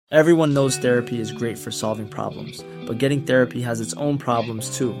Everyone knows therapy is great for solving problems, but getting therapy has its own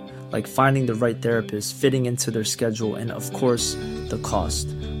problems too, like finding the right therapist, fitting into their schedule, and of course, the cost.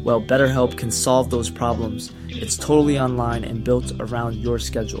 Well, BetterHelp can solve those problems. It's totally online and built around your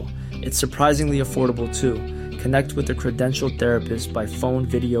schedule. It's surprisingly affordable too. Connect with a credentialed therapist by phone,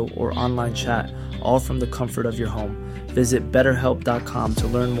 video, or online chat, all from the comfort of your home. Visit BetterHelp.com to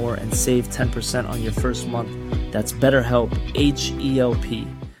learn more and save 10% on your first month. That's BetterHelp, H-E-L-P.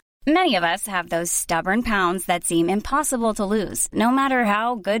 Many of us have those stubborn pounds that seem impossible to lose, no matter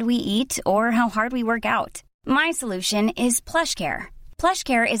how good we eat or how hard we work out. My solution is PlushCare.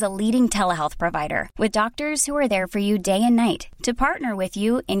 PlushCare is a leading telehealth provider with doctors who are there for you day and night to partner with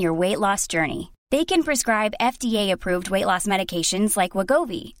you in your weight loss journey. They can prescribe FDA-approved weight loss medications like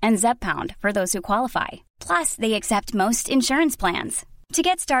Wegovy and Zepbound for those who qualify. Plus, they accept most insurance plans. To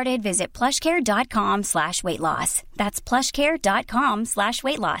get started, visit plushcare.com/weightloss. That's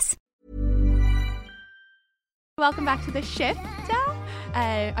plushcare.com/weightloss. Welcome back to the shift.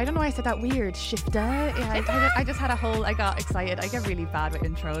 I don't know why I said that weird. Shifter. Yeah, I just had I got excited. I get really bad with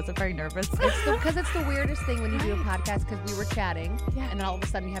intros. I'm very nervous. Because it's the weirdest thing when you do a podcast, because we were chatting and then all of a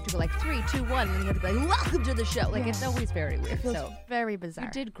sudden you have to go like 3, 2, 1 and you have to be like, welcome to the show. Like it's always very weird. It feels very bizarre.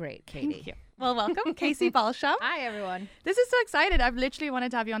 You did great, Katie. Thank you. Well, welcome, Casey Balsham. Hi, everyone. This is so excited. I've literally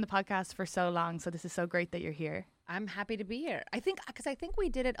wanted to have you on the podcast for so long, so this is so great that you're here. I'm happy to be here. I think we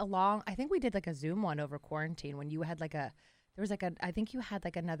did it I think we did like a Zoom one over quarantine when you had I think you had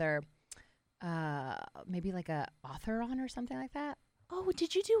like another, maybe like a author on or something like that. Oh,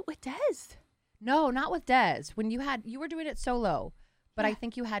 did you do it with Des? No, not with Des. When you were doing it solo, but I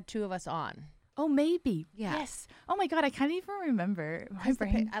think you had 2 of us on. Oh, maybe. Yeah. Yes. Oh my God, I can't even remember. My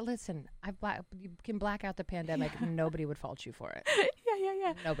brain. Listen, you can black out the pandemic. Yeah. Nobody would fault you for it.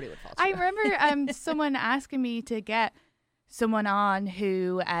 Yeah. Nobody would fault you. I remember someone asking me to get someone on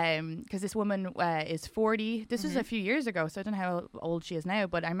who, because this woman is 40. This was a few years ago, so I don't know how old she is now,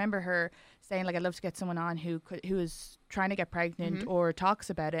 but I remember her saying, like, I'd love to get someone on who is trying to get pregnant or talks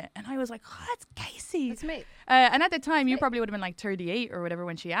about it. And I was like, oh, that's Casey. That's me. And at the time, you probably would have been like 38 or whatever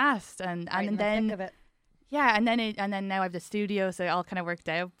when she asked. And then the thick of it. Yeah, and then now I have the studio, so it all kind of worked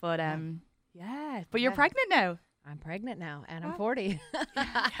out. But but you're pregnant now. I'm pregnant now, and I'm 40.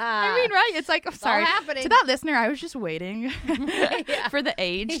 I mean, right? It's like, I'm sorry. Happening. To that listener, I was just waiting for the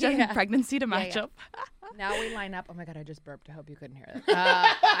age and pregnancy to match up. Now we line up. Oh my God, I just burped. I hope you couldn't hear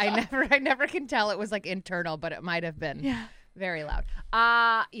that. I never can tell. It was like internal, but it might have been very loud.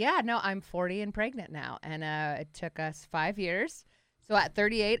 I'm 40 and pregnant now, and it took us 5 years. So at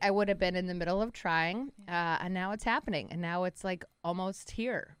 38, I would have been in the middle of trying, and now it's happening, and now it's like almost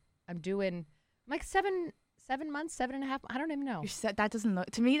here. I'm doing like 7 months, 7.5. I don't even know. That doesn't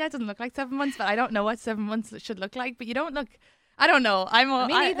look like 7 months, but I don't know what 7 months should look like. But you don't look. I don't know. Me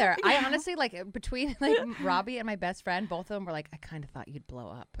neither. I honestly, like, between like Robbie and my best friend, both of them were like, I kind of thought you'd blow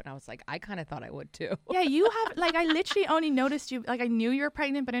up, and I was like, I kind of thought I would too. Yeah, you have. Like, I literally only noticed you. Like, I knew you were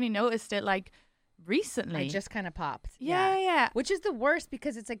pregnant, but I only noticed it like recently. I just kind of popped. Yeah. Which is the worst,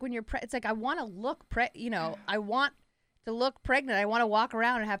 because it's like when you're it's like I want to look I want to look pregnant. I want to walk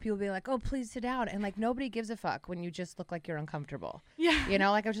around and have people be like, oh, please sit down. And like, nobody gives a fuck when you just look like you're uncomfortable. Yeah. You know,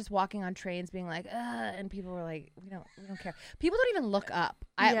 like I was just walking on trains being like, and people were like, we don't care. People don't even look up.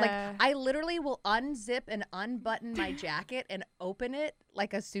 I literally will unzip and unbutton my jacket and open it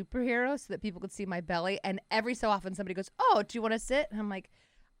like a superhero so that people could see my belly. And every so often somebody goes, oh, do you want to sit? And I'm like,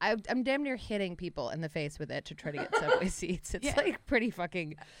 I'm damn near hitting people in the face with it to try to get subway seats. It's like pretty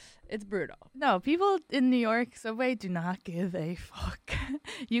fucking, it's brutal. No, people in New York subway do not give a fuck.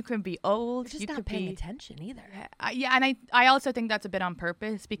 You can be old. They're just not paying attention either. And I also think that's a bit on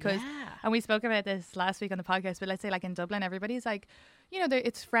purpose because, and we spoke about this last week on the podcast, but let's say like in Dublin, everybody's like, you know,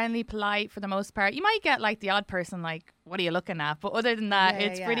 it's friendly, polite for the most part. You might get like the odd person like, what are you looking at? But other than that,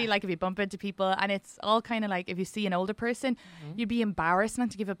 it's pretty like if you bump into people, and it's all kind of like if you see an older person, you'd be embarrassed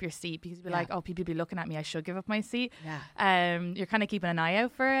not to give up your seat because you'd be like, oh, people be looking at me, I should give up my seat. You're kind of keeping an eye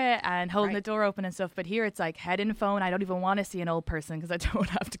out for it and holding the door open and stuff. But here it's like head in phone. I don't even want to see an old person because I don't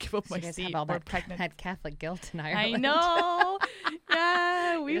have to give up my seat. All that had Catholic guilt in Ireland. I know.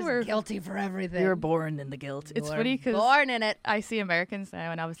 We were guilty for everything. We were born in the guilt. It's funny because born in it. I see Americans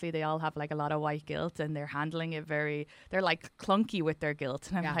now, and obviously they all have like a lot of white guilt, and they're handling it they're like clunky with their guilt.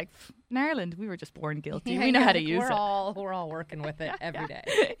 And I'm like, in Ireland, we were just born guilty. We know how to use it. We're all working with it every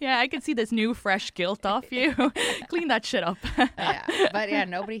day. Yeah, I can see this new fresh guilt off you. Clean that shit up. But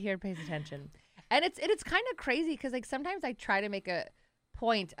nobody here pays attention, and it's kind of crazy because like sometimes I try to make a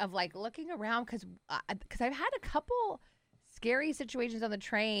point of like looking around because I've had a couple scary situations on the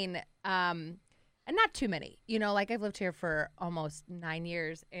train. And not too many, you know, like I've lived here for almost 9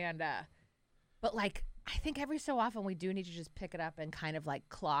 years. And, but like, I think every so often we do need to just pick it up and kind of like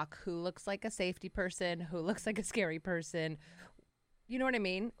clock who looks like a safety person, who looks like a scary person. You know what I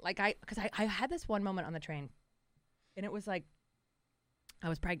mean? Like because I had this one moment on the train and it was like, I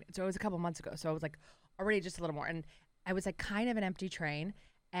was pregnant. So it was a couple months ago. So I was like already just a little more. And I was like kind of an empty train.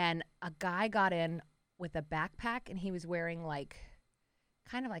 And a guy got in with a backpack and he was wearing like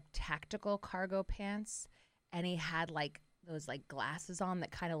kind of like tactical cargo pants. And he had like those like glasses on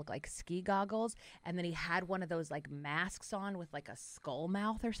that kind of look like ski goggles. And then he had one of those like masks on with like a skull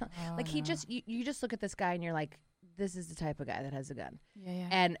mouth or something. Oh, like he no. just, you just look at this guy and you're like, this is the type of guy that has a gun.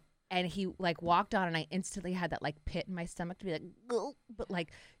 Yeah. And he like walked on and I instantly had that like pit in my stomach to be like, ugh. But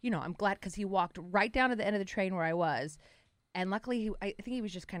like, you know, I'm glad because he walked right down to the end of the train where I was. And luckily, I think he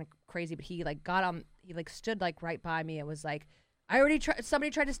was just kind of crazy, but he like got on, he like stood like right by me and was like, somebody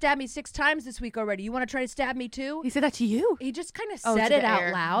tried to stab me 6 times this week already. You want to try to stab me too? He said that to you? He just kind of Oh, said to it the out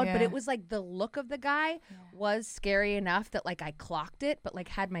air. loud, but Yeah. it was like the look of the guy was scary enough that like I clocked it, but like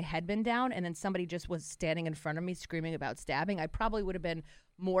had my head been down and then somebody just was standing in front of me screaming about stabbing, I probably would have been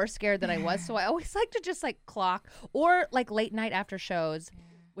more scared than I was. So I always like to just like clock or like late night after shows,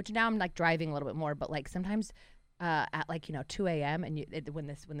 which now I'm like driving a little bit more, but like sometimes at like, you know, 2 a.m. and when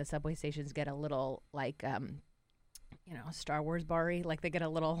the subway stations get a little like, you know, Star Wars bar-y, like they get a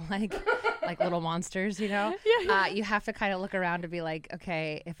little like little monsters, you know. You have to kind of look around to be like,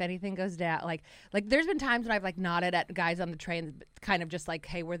 okay, if anything goes down, like there's been times when I've like nodded at guys on the train, kind of just like,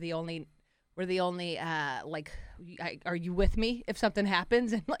 hey, we're the only like, are you with me if something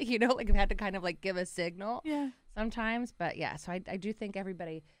happens? And like, you know, like I've had to kind of like give a signal sometimes. But yeah, so I do think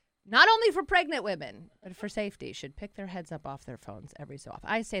everybody, not only for pregnant women, but for safety, should pick their heads up off their phones every so often.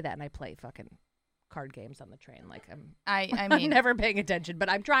 I say that and I play fucking card games on the train. Like I I'm mean, never paying attention, but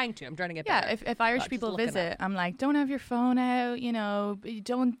I'm trying to get better. if Irish Just people looking visit, up. I'm like, don't have your phone out, you know,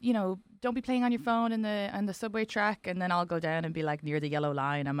 don't be playing on your phone in the subway track, and then I'll go down and be like near the yellow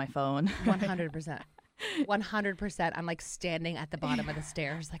line on my phone. 100%. 100%. I'm like standing at the bottom of the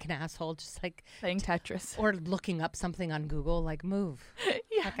stairs like an asshole, just like Playing Tetris. or looking up something on Google, like move.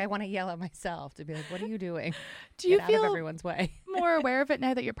 Like I want to yell at myself to be like, what are you doing? Do you Get out of feel everyone's way? more aware of it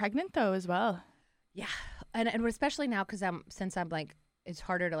now that you're pregnant though as well? Yeah, and especially now because since I'm like, it's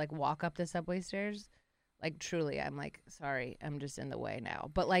harder to like walk up the subway stairs. Like truly, I'm like, sorry, I'm just in the way now.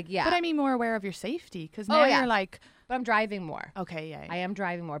 But like, yeah. But I mean more aware of your safety because now you're like, But I'm driving more. okay, yeah. I am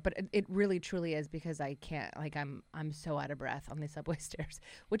driving more, but it really truly is because I can't, like I'm so out of breath on the subway stairs,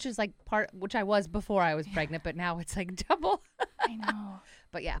 which is like which I was before I was pregnant, but now it's like double. I know.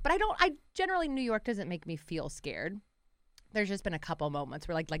 But yeah, but I generally, New York doesn't make me feel scared. There's just been a couple moments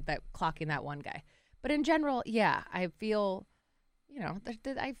where like that clocking that one guy. But in general, yeah, I feel, you know,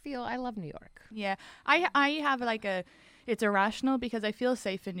 I love New York. Yeah, I have like it's irrational because I feel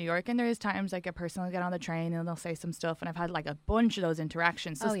safe in New York, and there is times like a person will get on the train and they'll say some stuff, and I've had like a bunch of those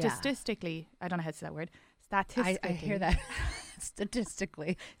interactions. So statistically, I don't know how to say that word. Statistically, I hear that.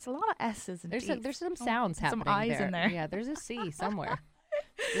 Statistically, it's a lot of S's and D's. There's some sounds happening. Some I's there. in there. Yeah, there's a C somewhere.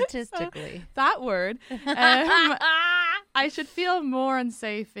 Statistically, that word. I should feel more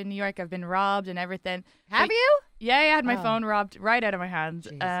unsafe in New York. I've been robbed and everything. Have you? Yeah, I had my phone robbed right out of my hand.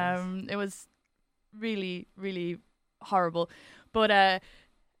 Jesus. It was really, really horrible. But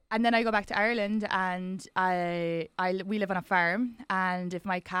and then I go back to Ireland, and we live on a farm, and if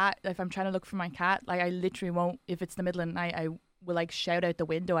I'm trying to look for my cat, like I literally won't. If it's the middle of the night, I will like shout out the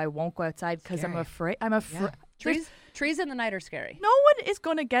window. I won't go outside because I'm afraid. Yeah. Trees in the night are scary. No one is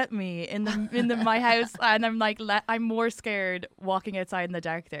gonna get me in my house, and I'm like I'm more scared walking outside in the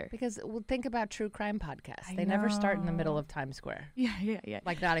dark there. Because think about true crime podcasts. They never start in the middle of Times Square. Yeah.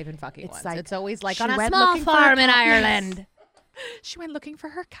 Like not even fucking It's once. like, It's always like she on a went small looking for a farm in cat. Ireland. Yes. She went looking for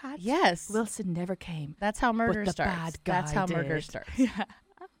her cat. Yes. Wilson never came. That's how murder but the starts. bad guy That's how did. murder starts. Yeah.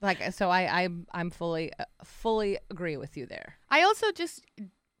 Like so, I'm fully agree with you there. I also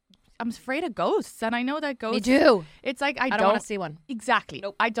I'm afraid of ghosts, and I know that ghosts. Me too. It's like I don't want to see one. Exactly.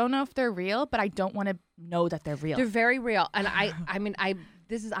 Nope. I don't know if they're real, but I don't want to know that they're real. They're very real, and I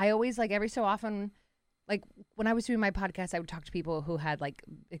always like every so often, like when I was doing my podcast, I would talk to people who had like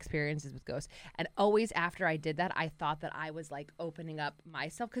experiences with ghosts, and always after I did that, I thought that I was like opening up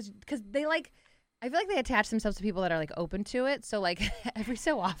myself because they like. I feel like they attach themselves to people that are like open to it. So like every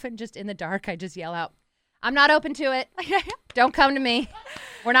so often, just in the dark, I just yell out, "I'm not open to it. Don't come to me.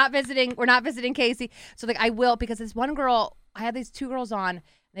 We're not visiting Casey." So like I will, because this one girl, I had these 2 girls on.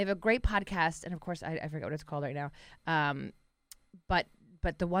 They have a great podcast, and of course I forget what it's called right now.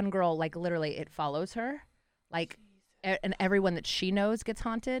 But the one girl, like literally, it follows her. Like and everyone that she knows gets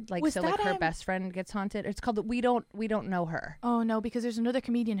haunted. Like, Was so like that, her best friend gets haunted. It's called We Don't Know Her. Oh no, because there's another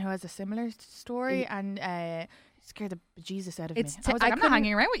comedian who has a similar story and scared the bejesus out of me. I was like, I'm not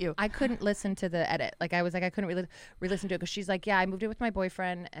hanging around with you. I couldn't listen to the edit. Like, I was like, I couldn't re-listen to it because she's like, yeah, I moved in with my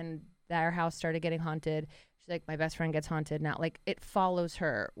boyfriend and their house started getting haunted. She's like, my best friend gets haunted now. Like, it follows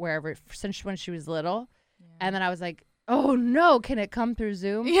her wherever since when she was little. Yeah. And then I was like, oh no, can it come through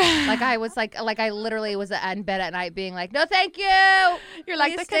Zoom? Yeah. Like I was like I literally was in bed at night being like, no, thank you. You're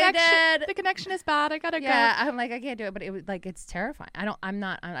like, the connection is bad. I gotta go. Yeah, I'm like, I can't do it. But it was like, it's terrifying. I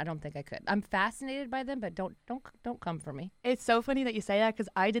don't think I could. I'm fascinated by them, but don't come for me. It's so funny that you say that because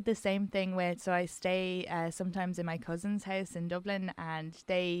I did the same thing so I stay sometimes in my cousin's house in Dublin, and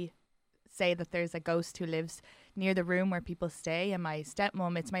they say that there's a ghost who lives near the room where people stay, and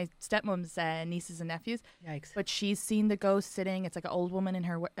it's my stepmom's nieces and nephews. Yikes. But she's seen the ghost sitting. It's like an old woman in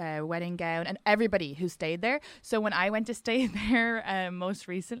her wedding gown, and everybody who stayed there. So when I went to stay there most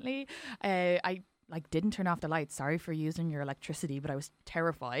recently, I didn't turn off the lights. Sorry for using your electricity, but I was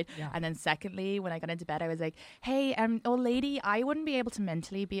terrified. Yeah. And then secondly, when I got into bed, I was like, hey, old lady, I wouldn't be able to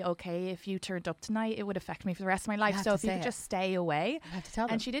mentally be okay if you turned up tonight. It would affect me for the rest of my life. So if you could just stay away. I have to tell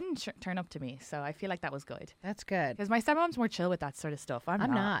them. And she didn't turn up to me. So I feel like that was good. That's good. Because my stepmom's more chill with that sort of stuff.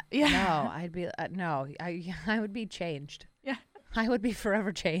 I'm not. Yeah. No, I'd be, I would be changed. Yeah. I would be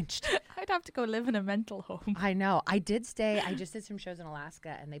forever changed. I'd have to go live in a mental home. I know. I just did some shows in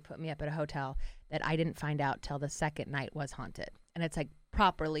Alaska, and they put me up at a hotel that I didn't find out till the second night was haunted. And it's like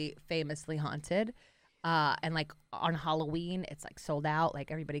properly, famously haunted. And like on Halloween, it's like sold out.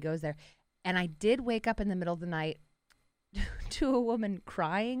 Like everybody goes there. And I did wake up in the middle of the night to a woman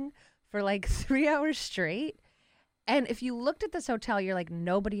crying for like 3 hours straight. And if you looked at this hotel, you're like,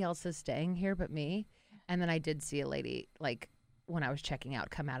 nobody else is staying here but me. And then I did see a lady, like, when I was checking out,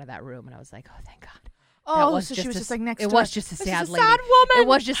 come out of that room, and I was like, oh, thank God. Oh, so she was just like next to it was just a sad lady. Sad woman. It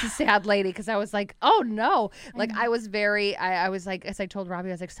was just a sad lady because I was like, oh no. Like I was I was like, as I told Robbie,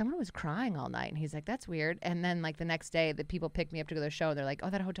 I was like, someone was crying all night. And he's like, that's weird. And then like the next day, the people picked me up to go to the show. And they're like, oh,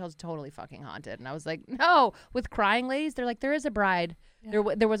 that hotel's totally fucking haunted. And I was like, no, with crying ladies, they're like, there is a bride. Yeah.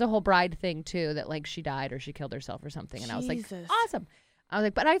 There was a whole bride thing too, that like she died or she killed herself or something. And I was like, awesome. I was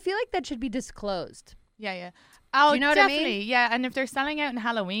like, but I feel like that should be disclosed. Yeah. Oh, do you know definitely. what I mean? Yeah, and if they're selling out in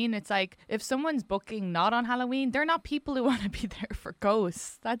Halloween, it's like if someone's booking not on Halloween, they're not people who want to be there for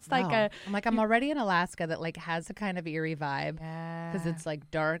ghosts. That's like I'm already in Alaska that like has a kind of eerie vibe because it's like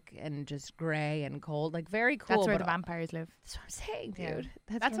dark and just gray and cold, like very cool. That's where the vampires live. That's what I'm saying, dude.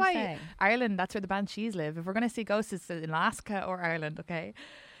 Yeah. That's why saying. Ireland. That's where the banshees live. If we're gonna see ghosts, it's in Alaska or Ireland. Okay.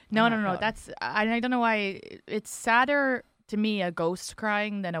 No. That's I don't know why it's sadder to me a ghost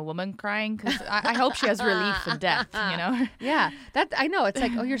crying than a woman crying because I hope she has relief in death, you know? Yeah, that I know. It's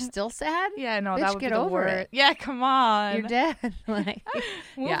like, oh, you're still sad? Yeah, no, bitch, that would get be the over word. it. Yeah, come on. You're dead. Like,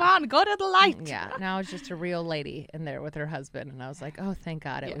 Move on, go to the light. Yeah, now it's just a real lady in there with her husband. And I was like, oh, thank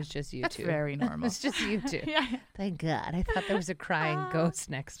God it was just you two. That's very normal. It's just you two. Yeah. Thank God. I thought there was a crying ghost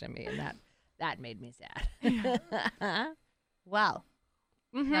next to me, and that made me sad. Well.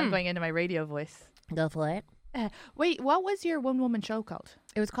 Mm-hmm. Now I'm going into my radio voice. Go for it. Wait, what was your one-woman show called?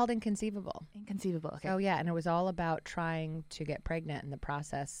 It was called Inconceivable. Inconceivable, okay. Oh, yeah, and it was all about trying to get pregnant and the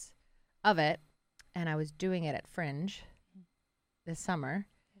process of it. And I was doing it at Fringe this summer,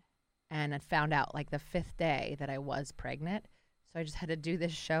 and I found out like the 5th day that I was pregnant. So I just had to do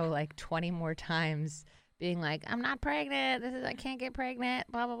this show like 20 more times, being like, I'm not pregnant. I can't get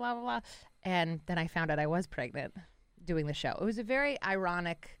pregnant, blah, blah, blah, blah, blah. And then I found out I was pregnant doing the show. It was a very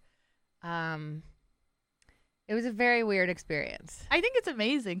ironic it was a very weird experience. I think it's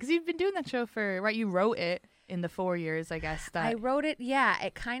amazing because you've been doing that show you wrote it in the 4 years, I guess. I wrote it, yeah.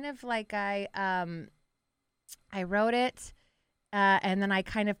 It kind of like I wrote it and then I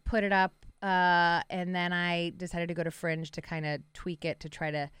kind of put it up and then I decided to go to Fringe to kind of tweak it to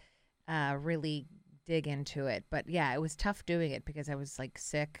try to really dig into it. But yeah, it was tough doing it because I was like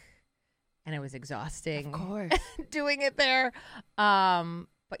sick and it was exhausting. Of course. Doing it there.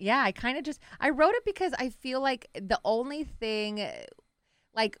 But yeah, I wrote it because I feel like the only thing,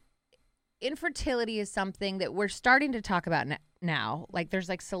 like infertility is something that we're starting to talk about now. Like there's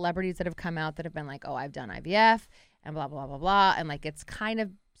like celebrities that have come out that have been like, oh, I've done IVF and blah, blah, blah, blah. And like it's kind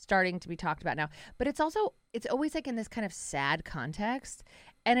of starting to be talked about now. But it's always like in this kind of sad context.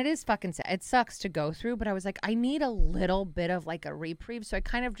 And it is fucking sad. It sucks to go through. But I was like, I need a little bit of like a reprieve. So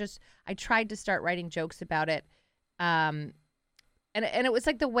I tried to start writing jokes about it. And it was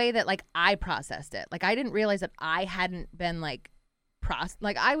like the way that like I processed it. Like I didn't realize that I hadn't been like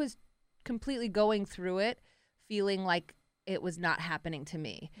I was completely going through it, feeling like it was not happening to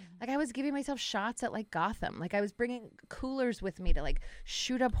me. Like I was giving myself shots at like Gotham. Like I was bringing coolers with me to like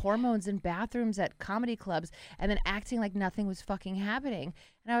shoot up hormones in bathrooms at comedy clubs and then acting like nothing was fucking happening.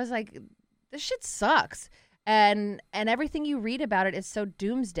 And I was like, this shit sucks. And everything you read about it is so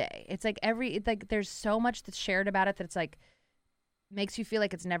doomsday. It's like there's so much that's shared about it that it's like makes you feel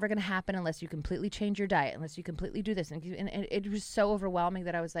like it's never going to happen unless you completely change your diet, unless you completely do this. And it was so overwhelming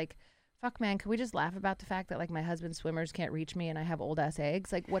that I was like, fuck, man, can we just laugh about the fact that like my husband's swimmers can't reach me and I have old ass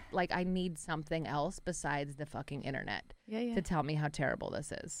eggs? Like what? Like I need something else besides the fucking internet to tell me how terrible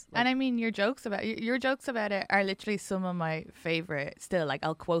this is. Like, and I mean, your jokes about it are literally some of my favorite. Still, like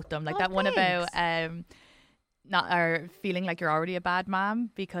I'll quote them, like that one about feeling like you're already a bad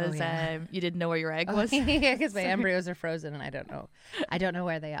mom because you didn't know where your egg was. Yeah, because my embryos are frozen and I don't know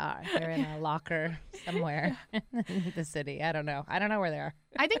where they are. They're in a locker somewhere in the city. I don't know where they are.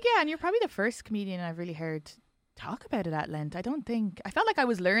 I think and you're probably the first comedian I've really heard talk about it at length. I felt like I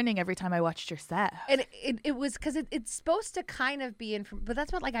was learning every time I watched your set. And it was because it's supposed to kind of be but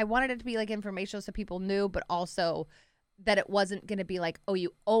that's what, like, I wanted it to be like informational so people knew, but also that it wasn't going to be like, oh,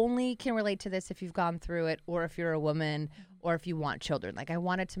 you only can relate to this if you've gone through it or if you're a woman or if you want children. Like I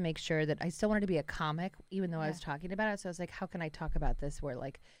wanted to make sure that I still wanted to be a comic, even though I was talking about it. So I was like, how can I talk about this where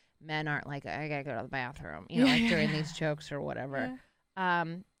like men aren't like, I got to go to the bathroom, like during these jokes or whatever. Yeah.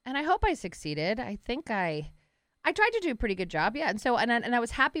 And I hope I succeeded. I think I tried to do a pretty good job. Yeah. And so, and I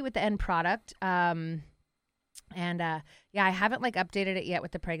was happy with the end product. I haven't like updated it yet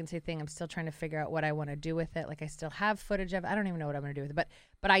with the pregnancy thing. I'm still trying to figure out what I want to do with it. Like I still have footage of it. I don't even know what I'm going to do with it.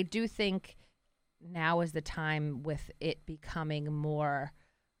 But I do think now is the time with it becoming more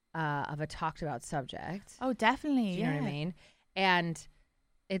of a talked about subject. Oh, definitely. Do you know what I mean? And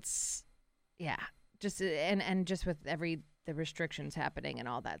it's just and just with the restrictions happening and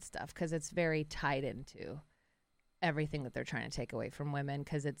all that stuff, because it's very tied into everything that they're trying to take away from women,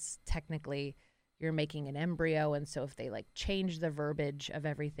 because it's technically you're making an embryo, and so if they like change the verbiage of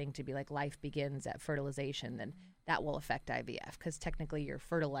everything to be like life begins at fertilization, then that will affect IVF, because technically you're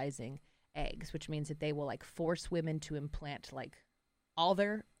fertilizing eggs, which means that they will like force women to implant like all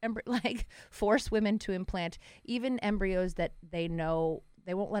their force women to implant even embryos that they know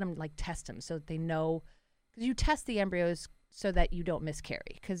they won't let them like test them, so that they know, because you test the embryos so that you don't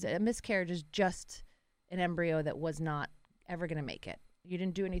miscarry, because a miscarriage is just an embryo that was not ever going to make it. You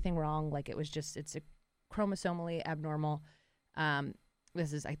didn't do anything wrong. Like it's a chromosomally abnormal.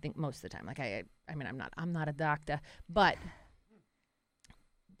 This is, I think, most of the time. Like I'm not a doctor, but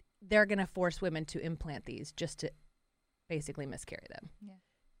they're going to force women to implant these just to basically miscarry them. Yeah.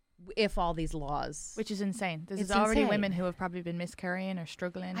 If all these laws, which is insane. There's already women who have probably been miscarrying or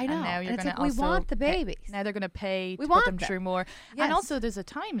struggling. I know. And now you're going to we want the babies. Now they're going to pay to put them through more. Yes. And also there's a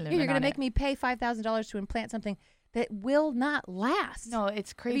time limit. You're going to make me pay $5,000 to implant something that will not last. No,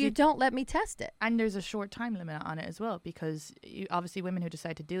 it's crazy. If you don't let me test it. And there's a short time limit on it as well, because obviously women who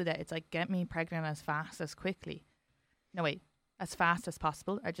decide to do that, it's like, get me pregnant as fast as quickly. No, wait. As fast as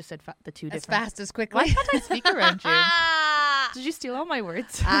possible. I just said the two different. As fast as quickly. Why can't I speak around you? Did you steal all my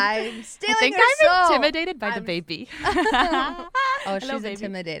words? I'm stealing. I think I'm intimidated by the baby. She's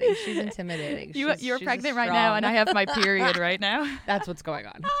intimidating. She's intimidating. You're pregnant right now, and I have my period right now. That's what's going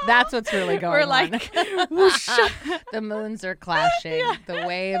on. That's what's really going on. We're like, whoosh. The moons are clashing. Yeah. The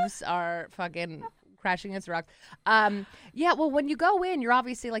waves are fucking crashing against rocks. Well, when you go in, you're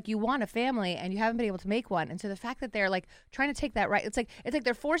obviously like, you want a family and you haven't been able to make one. And so the fact that they're like trying to take that right, it's like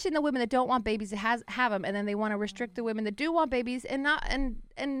they're forcing the women that don't want babies to have them, and then they want to restrict the women that do want babies and not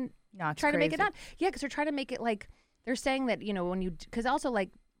try to make it not. Yeah, because they're trying to make it like, they're saying that, when you, because also like,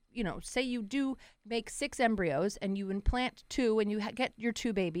 say you do make 6 embryos and you implant 2 and you get your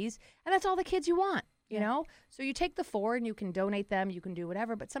 2 babies, and that's all the kids you want. You know, so you take the 4 and you can donate them, you can do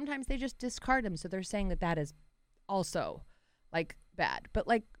whatever, but sometimes they just discard them. So they're saying that is also like bad. But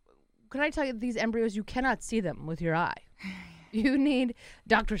like, can I tell you, these embryos, you cannot see them with your eye. You need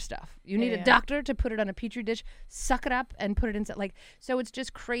doctor stuff. You need a doctor to put it on a petri dish, suck it up, and put it inside. Like, so it's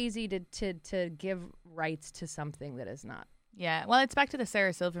just crazy to give rights to something that is not. Yeah, well, it's back to the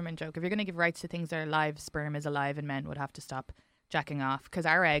Sarah Silverman joke. If you're going to give rights to things that are alive, sperm is alive, and men would have to stop jacking off, because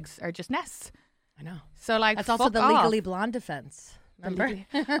our eggs are just nests. I know. So like, that's also the Legally Blonde defense. Remember?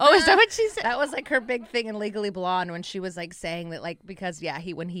 Oh, is that what she said? That was like her big thing in Legally Blonde, when she was like saying that, like, because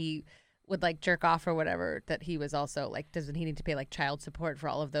when he would like jerk off or whatever, that he was also like, doesn't he need to pay like child support for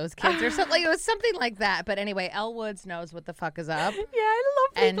all of those kids or something? Like, it was something like that. But anyway, Elle Woods knows what the fuck is up. Yeah, I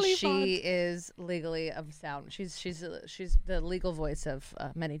love And Legally she Blonde. is legally of sound. She's the legal voice of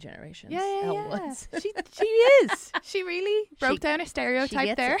many generations. Yeah. Elle Woods. she is. She really broke down a She stereotype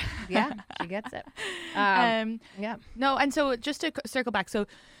gets there. it. Yeah, she gets it. Yeah. No, and so just to circle back, so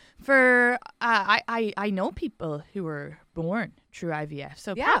for I know people who were born through IVF,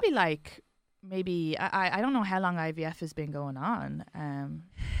 so Yeah. probably like maybe I don't know how long IVF has been going on.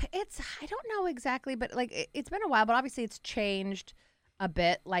 I don't know exactly, but like it's been a while, but obviously it's changed a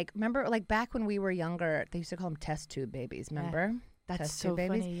bit. Like, remember, like back when we were younger, they used to call them test tube babies. Remember? That's Test so tube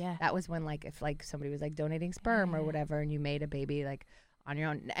babies. funny. Yeah. That was when like if like somebody was like donating sperm or whatever, and you made a baby like on your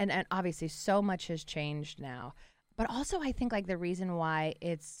own. And obviously so much has changed now. But also I think like the reason why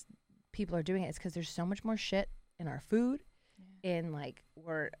people are doing it is because there's so much more shit in our food, in like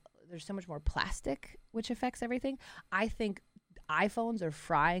there's so much more plastic, which affects everything. I think iPhones are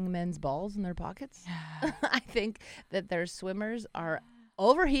frying men's balls in their pockets. Yeah. I think that their swimmers are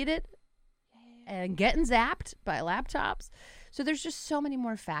overheated and getting zapped by laptops. So there's just so many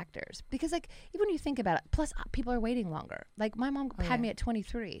more factors. Because like even when you think about it, plus people are waiting longer. Like my mom had me at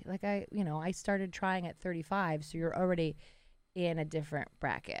 23. Like I started trying at 35, so you're already in a different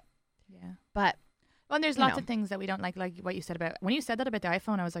bracket. Yeah. But well, and there's lots of things that we don't like what you said about, when you said that about the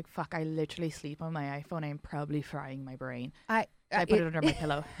iPhone, I was like, fuck, I literally sleep on my iPhone. I'm probably frying my brain. I put it under my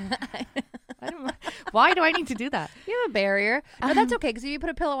pillow. I don't, why do I need to do that? You have a barrier. No, that's okay, because if you put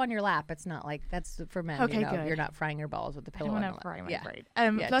a pillow on your lap, it's not like, that's for men. Okay, you know, good. You're not frying your balls with the I pillow don't on want your to lap. fry my Yeah.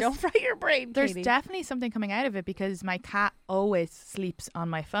 brain. Yeah, Plus, don't fry your brain, there's Katie. definitely something coming out of it because my cat always sleeps on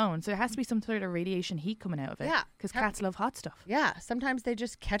my phone. So there has to be some sort of radiation heat coming out of it. Yeah. Because cats love hot stuff. Yeah, sometimes they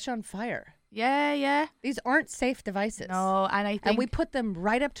just catch on fire. Yeah. These aren't safe devices. No, and I think... And we put them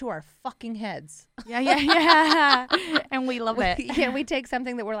right up to our fucking heads. Yeah. And we love it. Yeah, we take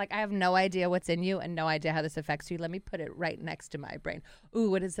something that we're like, I have no idea what's in you and no idea how this affects you. Let me put it right next to my brain. Ooh,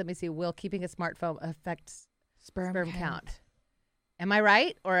 what is, let me see. Will keeping a smartphone affects sperm count? Am I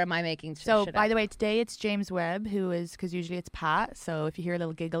right, or am I making shit So, up? by the way, today it's James Webb, who is, because usually it's Pat. So if you hear a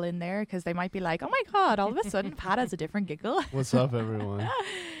little giggle in there, because they might be like, oh my God, all of a sudden Pat has a different giggle. What's up, everyone?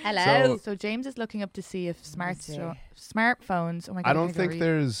 Hello. So James is looking up to see if smartphones. Oh my God! I don't think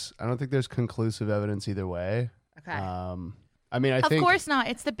there's conclusive evidence either way. Okay. I mean, I Of think course not.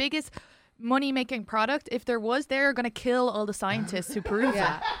 It's the biggest money-making product. If there was, they're going to kill all the scientists who prove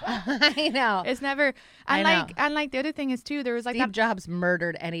that. I know. It's never. And like the other thing is too, there was like Steve Jobs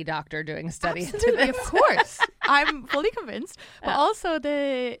murdered any doctor doing a study. Absolutely, of course. I'm fully convinced. But also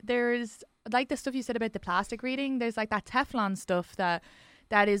there's like the stuff you said about the plastic reading. There's like that Teflon stuff that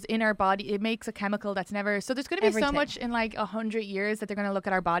is in our body. It makes a chemical that's never. So there's going to be so much in like 100 years that they're going to look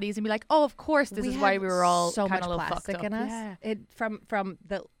at our bodies and be like, oh, of course, this is why we were all so kind much of a little plastic fucked up. in us. Yeah. It from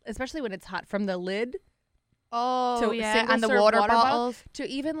the, especially when it's hot, from the lid. Oh, yeah, and the single-serve water bottle bottles. to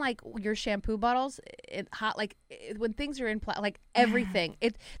even like your shampoo bottles, hot, like when things are in like everything.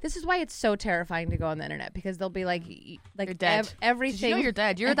 This is why it's so terrifying to go on the internet, because they'll be like You're dead. Everything. Did you know you're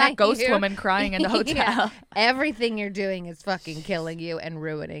dead? You're that ghost woman crying in the hotel. Yeah. Everything you're doing is fucking killing you and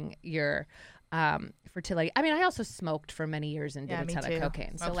ruining your fertility. I mean, I also smoked for many years and did a ton of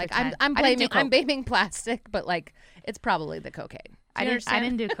cocaine. Smoked so like for 10. I'm I didn't do blaming coke. plastic, but like it's probably the cocaine. I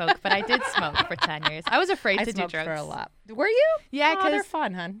didn't do coke, but I did smoke for 10 years. I was afraid to do smoked drugs for a lot. Were you? Yeah, because they're because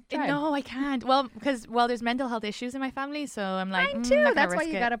fun, hun. Try 'em. no, I can't. Well, because there's mental health issues in my family, so I'm like, Mine too. not gonna That's why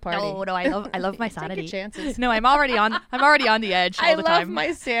risk you it. gotta party. No, I love my Take your sanity. chances. No, I'm already on the edge all the time. I love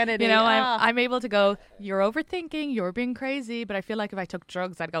my sanity. You know, I'm able to go, you're overthinking, you're being crazy, but I feel like if I took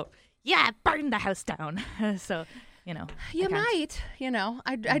drugs, I'd go, yeah, burn the house down. So, you know. You might, you know.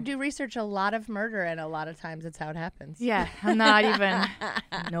 I do research a lot of murder, and a lot of times it's how it happens. Yeah, I'm not even.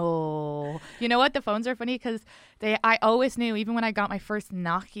 No. You know what? The phones are funny because I always knew, even when I got my first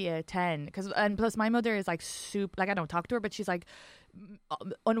Nokia 10, and plus my mother is like super, like I don't talk to her, but she's like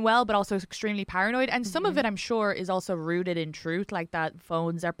unwell, but also extremely paranoid. And some of it, I'm sure, is also rooted in truth, like that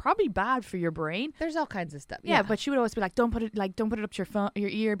phones are probably bad for your brain. There's all kinds of stuff. Yeah, but she would always be like, don't put it up to your phone, your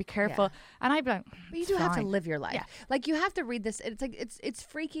ear, be careful. Yeah. And I'd be like, but you do have to live your life. Yeah. Like you have to read this. It's like it's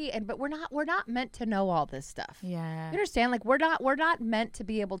freaky, but we're not meant to know all this stuff. Yeah. You understand? Like we're not meant to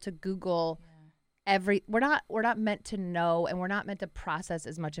be able to Google we're not meant to know, and we're not meant to process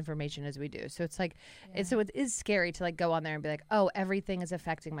as much information as we do. So it's like so it is scary to like go on there and be like, oh, everything is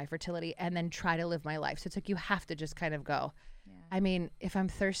affecting my fertility, and then try to live my life. So it's like you have to just kind of go, I mean, if I'm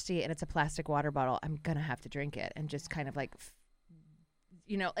thirsty and it's a plastic water bottle, I'm gonna have to drink it, and just kind of like,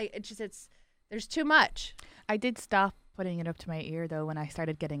 you know, like, there's too much. I did stop putting it up to my ear though when I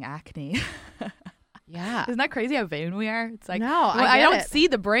started getting acne. Yeah. Isn't that crazy how vain we are? It's like, No, well, I I get don't it. see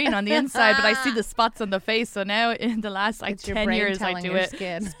the brain on the inside, but I see the spots on the face. So now in the last like It's your 10 brain years, I telling do your it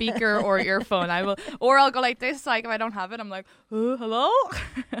skin. speaker or earphone. Or I'll go like this. Like if I don't have it, I'm like, hello.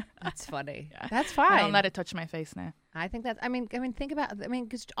 That's funny. Yeah. That's fine. I don't let it touch my face now. I think that's. I mean, think about.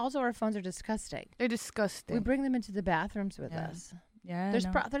 Because also our phones are disgusting. They're disgusting. We bring them into the bathrooms with Yeah. us. yeah. There's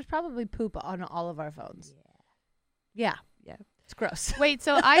no. there's probably poop on all of our phones. Yeah. Yeah. It's gross. Wait,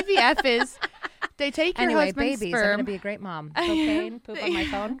 so IVF is they take your Anyway, husband's babies. I'm sperm. gonna be a great mom. Cocaine, poop on my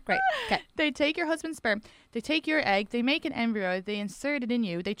phone. Great. Okay. They take your husband's sperm. They take your egg. They make an embryo. They insert it in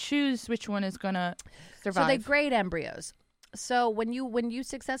you. They choose which one is gonna survive. So they grade embryos. So when you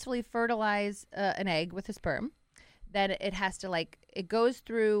successfully fertilize an egg with a sperm, then it has to it goes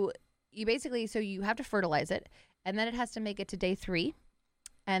through. You basically you have to fertilize it, and then it has to make it to day 3.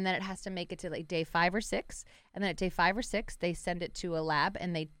 And then it has to make it to day 5 or 6. And then at day 5 or 6, they send it to a lab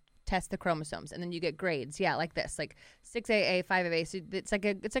and they test the chromosomes. And then you get grades. Yeah, like this, like 6AA, 5AA. So it's like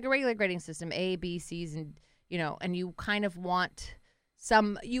a regular grading system, A, B, C's, and and you kind of want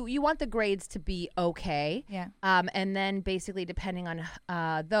you want the grades to be okay. Yeah. And then basically depending on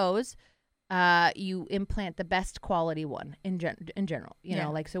those, you implant the best quality one in general. You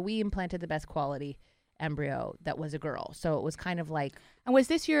know, so we implanted the best quality embryo that was a girl, so it was kind of like. And was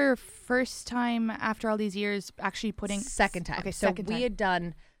this your first time after all these years actually putting second time? Okay, so second we time. had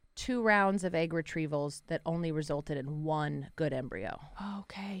done 2 rounds of egg retrievals that only resulted in 1 good embryo.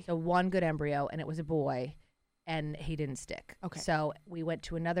 Okay. So 1 good embryo, and it was a boy, and he didn't stick. Okay. So we went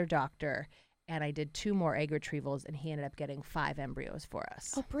to another doctor, and I did 2 more egg retrievals, and he ended up getting 5 embryos for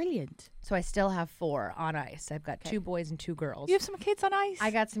us. Oh, brilliant. So I still have 4 on ice. I've got 2 boys and 2 girls. You have some kids on ice.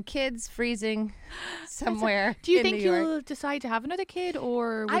 I got some kids freezing somewhere. Do you in think New York. you'll decide to have another kid,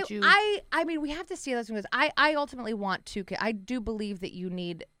 or would you? I mean, we have to see those things. I ultimately want 2 kids. I do believe that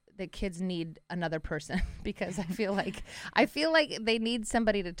kids need another person because I feel like they need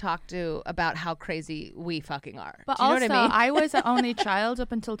somebody to talk to about how crazy we fucking are. But Do you know also, what I mean? I was the only child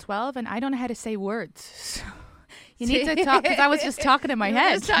up until 12, and I don't know how to say words. So you need to talk, because I was just talking in my You were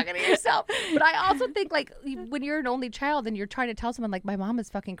head. just talking to yourself. But I also think when you're an only child and you're trying to tell someone my mom is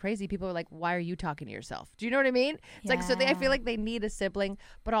fucking crazy, people are like, why are you talking to yourself? Do you know what I mean? It's I feel like they need a sibling,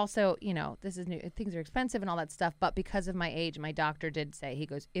 but also, this is new. Things are expensive and all that stuff. But because of my age, my doctor did say, he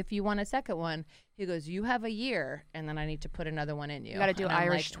goes, if you want a second one, he goes, you have a year and then I need to put another one in you. You got to do And I'm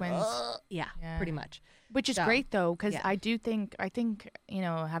Irish like, twins. Yeah, pretty much. Which is So, great though, because yeah. I think I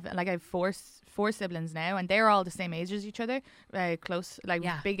have 4 siblings now, and they're all the same age as each other, close,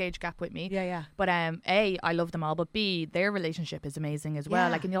 big age gap with me. Yeah. But A, I love them all, but B, their relationship is amazing as well.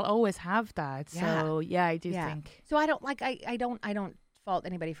 Yeah. And you'll always have that. Yeah. So I do think. So I don't fault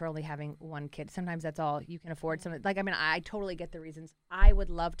anybody for only having 1 kid. Sometimes that's all you can afford. I totally get the reasons. I would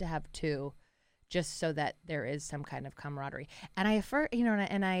love to have 2. Just so that there is some kind of camaraderie, and I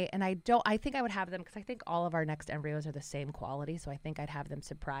think I would have them because I think all of our next embryos are the same quality, so I think I'd have them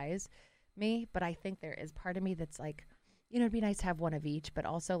surprise me. But I think there is part of me that's like, it'd be nice to have 1 of each, but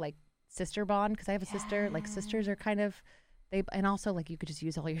also sister bond because I have a sister. Like sisters are kind of and also you could just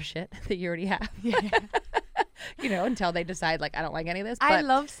use all your shit that you already have. Yeah. Until they decide I don't like any of this. But I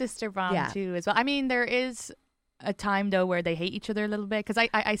love sister bond too as well. I mean, there is a time though where they hate each other a little bit because I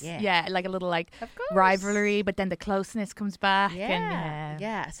like a little rivalry, but then the closeness comes back.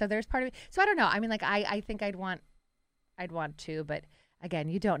 Yeah. So there's part of it. So I don't know. I mean, I think I'd want 2, but again,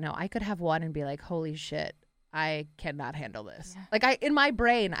 you don't know. I could have 1 and be like, holy shit, I cannot handle this. Yeah. In my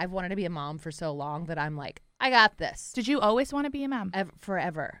brain, I've wanted to be a mom for so long that I'm like, I got this. Did you always want to be a mom?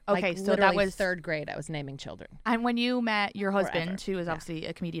 Forever. Okay, so that literally was 3rd grade. I was naming children. And when you met your husband, who is obviously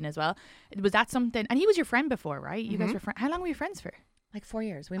a comedian as well, was that something? And he was your friend before, right? You guys were friends. How long were you friends for? 4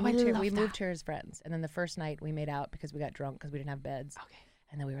 years. We moved here as friends, and then the first night we made out because we got drunk because we didn't have beds. Okay.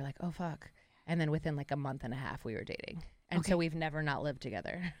 And then we were like, oh fuck. And then within a month and a half, we were dating, and so we've never not lived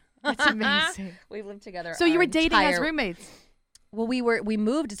together. That's amazing. We've lived together. So you were dating as roommates. Well, we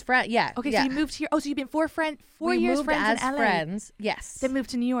moved as friends. Yeah. Okay, yeah. so you moved here. Oh, so you've been 4 years moved friends as in LA. friends. Yes. Then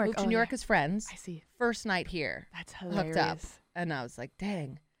moved to New York. Moved to New York as friends. I see. First night here. That's hilarious. Hooked up, and I was like,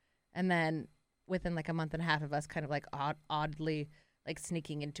 dang. And then within a month and a half of us, kind of oddly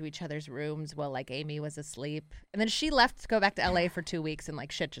sneaking into each other's rooms while Amy was asleep, and then she left to go back to LA for 2 weeks, and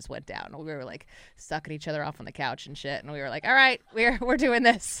shit just went down. We were sucking each other off on the couch and shit, and we were like, all right, we're doing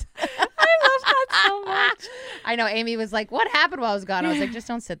this. I love that so much. I know Amy was like, what happened while I was gone? I was like, just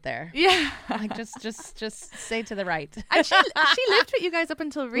don't sit there. Yeah. Like, just stay to the right. And she lived with you guys up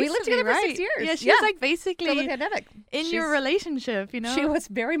until recently, We lived together right? for 6 years. Yeah, she was like basically Till the pandemic. in your relationship, you know? She was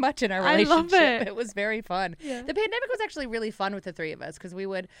very much in our I relationship. love it. It was very fun. Yeah. The pandemic was actually really fun with the three of us because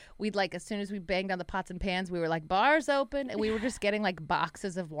we'd like, as soon as we banged on the pots and pans, we were like, bars open, and we were just getting like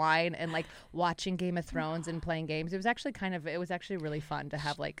boxes of wine and like watching Game of Thrones and playing games. It was actually really fun to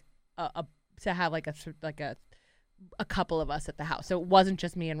have like a couple of us at the house. So it wasn't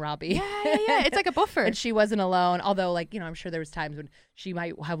just me and Robbie. Yeah. It's like a buffer. And she wasn't alone. Although, like, you know, I'm sure there was times when she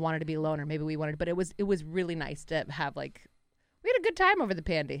might have wanted to be alone, or maybe we wanted. But it was really nice to have like, we had a good time over the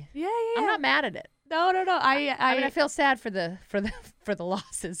pandy. Yeah. I'm not mad at it. No. I mean, I feel sad for the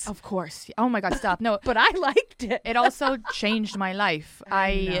losses. Of course. Oh my God, stop. No. But I liked it. It also changed my life.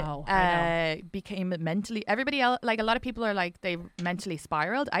 I know. Became mentally, everybody else, like a lot of people are like, they mentally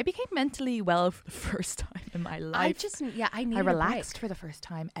spiraled. I became mentally well for the first time in my life. I relaxed for the first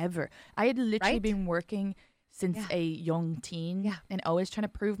time ever. I had literally been working since a young teen and always trying to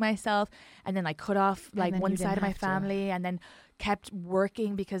prove myself, and then like cut off like one side of my family and then kept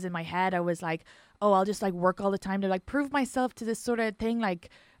working because in my head I was like, oh, I'll just like work all the time to like prove myself to this sort of thing, like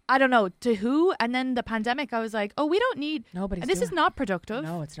I don't know to who. And then the pandemic, I was like, oh, we don't need nobody. This is not productive.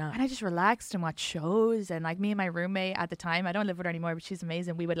 No, it's not. And I just relaxed and watched shows. And like me and my roommate at the time, I don't live with her anymore, but she's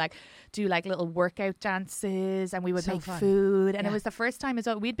amazing. We would like do like little workout dances, and we would make food. And it was the first time as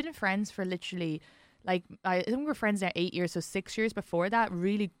well. We'd been friends for literally like, I think we were friends now 8 years, so 6 years before that,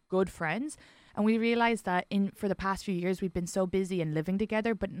 really good friends. And we realized that for the past few years, we've been so busy and living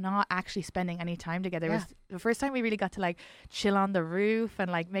together, but not actually spending any time together. It was the first time we really got to like chill on the roof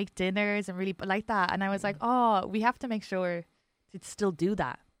and like make dinners and really like that. And I was like, oh, we have to make sure to still do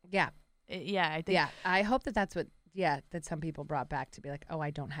that. Yeah. I think. Yeah. I hope that's what, that some people brought back to be like, oh,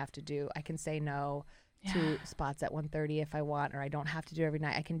 I don't have to do, I can say no to spots at 1:30 if I want, or I don't have to do every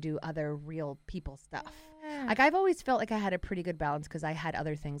night. I can do other real people stuff. Like I've always felt like I had a pretty good balance because I had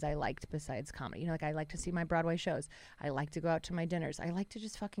other things I liked besides comedy. You know, like I like to see my Broadway shows. I like to go out to my dinners. I like to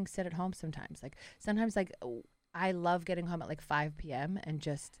just fucking sit at home sometimes. Like sometimes like I love getting home at like 5 p.m. and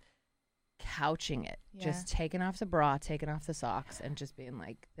just couching it. Just taking off the bra, taking off the socks, and just being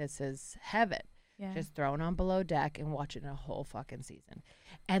like, this is heaven. Just throwing on Below Deck and watching a whole fucking season.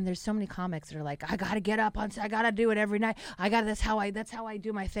 And there's so many comics that are like, I gotta get up I gotta do it every night. That's how I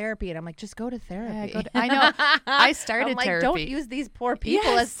do my therapy. And I'm like, just go to therapy. I know. I started like, therapy. Don't use these poor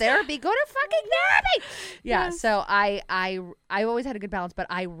people as therapy. Go to fucking therapy. Yeah. So I always had a good balance, but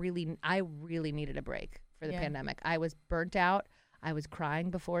I really needed a break for the pandemic. I was burnt out. I was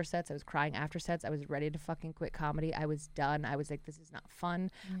crying before sets. I was crying after sets. I was ready to fucking quit comedy. I was done. I was like, this is not fun.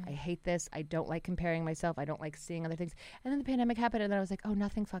 I hate this. I don't like comparing myself. I don't like seeing other things. And then the pandemic happened, and then I was like, oh,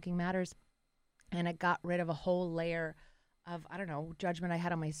 nothing fucking matters. And I got rid of a whole layer of, I don't know, judgment I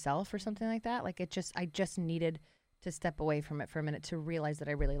had on myself or something like that. Like I just needed to step away from it for a minute to realize that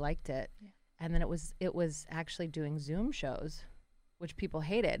I really liked it. Yeah. And then it was actually doing Zoom shows, which people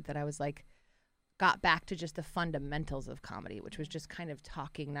hated, that I was like, got back to just the fundamentals of comedy, which was just kind of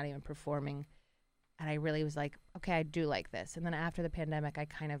talking, not even performing. And I really was like, okay, I do like this. And then after the pandemic, I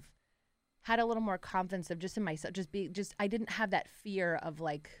kind of had a little more confidence of just in myself, I didn't have that fear of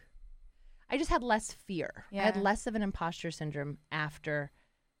like, I just had less fear. I had less of an imposter syndrome after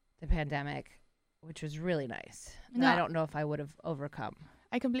the pandemic, which was really nice. No. I don't know if I would have overcome.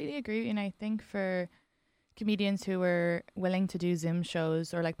 I completely agree. And I think for comedians who were willing to do Zoom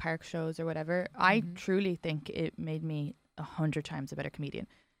shows or like park shows or whatever, I truly think it made me 100 times a better comedian.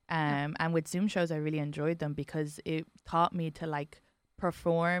 And with Zoom shows, I really enjoyed them because it taught me to like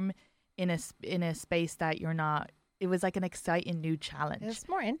perform in a space that you're not. It was like an exciting new challenge. It's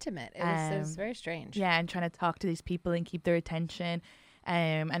more intimate. It was very strange. Yeah, and trying to talk to these people and keep their attention.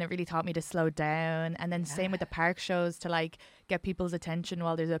 And it really taught me to slow down. And then same with the park shows, to like get people's attention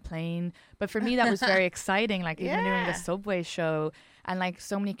while there's a plane. But for me, that was very exciting. Like even doing the subway show, and like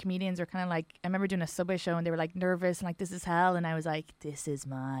so many comedians were kind of like, I remember doing a subway show and they were like nervous and like, this is hell. And I was like, this is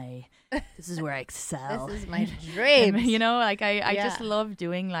where I excel. This is my dream. You know, like I just love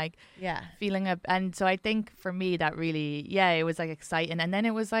doing like feeling up. And so I think for me that really, it was like exciting. And then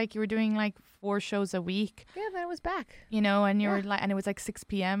it was like you were doing like 4 shows a week. Yeah, then it was back. You know, and you were like, and it was like 6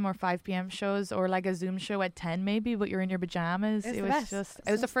 p.m. or 5 p.m. shows, or like a Zoom show at 10 maybe, but you're in your pajamas. It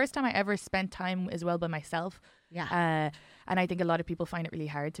was the first time I ever spent time as well by myself. Yeah. And I think a lot of people find it really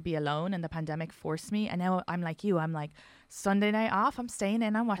hard to be alone, and the pandemic forced me. And now I'm like you. I'm like, Sunday night off, I'm staying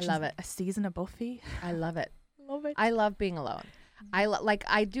in. I'm watching a season of Buffy. I love it. Love it. I love being alone.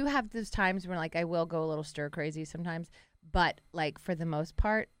 I do have those times where like I will go a little stir crazy sometimes, but like for the most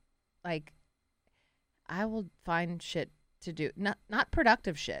part, like I will find shit to do. Not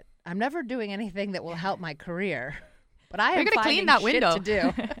productive shit. I'm never doing anything that will help my career. But I am gonna finding clean that shit window. to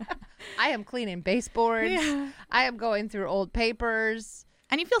do. I am cleaning baseboards. Yeah. I am going through old papers.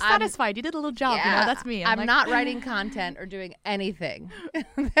 And you feel satisfied. You did a little job. Yeah, You know, that's me. I'm like, not writing content or doing anything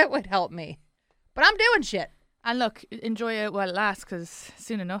that would help me. But I'm doing shit. And look, enjoy it while it lasts, because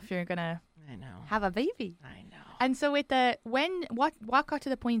soon enough you're gonna have a baby. I know. And so with what got to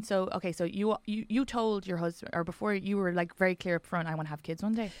the point? So okay, so you told your husband, or before you were like very clear up front, I want to have kids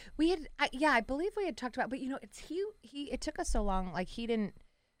one day. We had, I believe we had talked about, but it took us so long. Like he didn't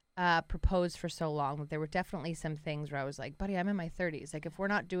propose for so long. There were definitely some things where I was like, buddy, I'm in my 30s. Like if we're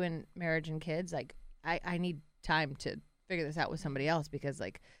not doing marriage and kids, like I need time to figure this out with somebody else, because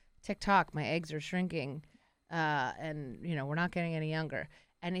like TikTok, my eggs are shrinking, and we're not getting any younger.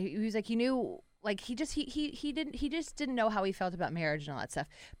 And he was like, he knew. Like he just didn't know how he felt about marriage and all that stuff.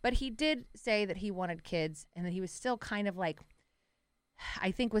 But he did say that he wanted kids, and that he was still kind of like, I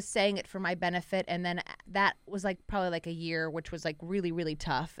think was saying it for my benefit. And then that was like probably like a year, which was like really, really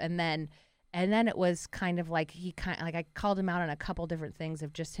tough. And then it was kind of like I called him out on a couple different things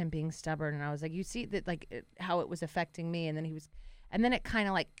of just him being stubborn. And I was like, you see that like how it was affecting me. And then it kind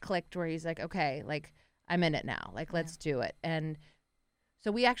of like clicked where he's like, okay, like I'm in it now. Like, let's do it. And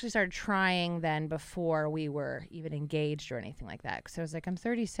so we actually started trying then before we were even engaged or anything like that. So I was like, I'm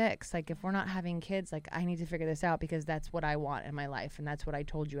 36. Like, if we're not having kids, like, I need to figure this out, because that's what I want in my life. And that's what I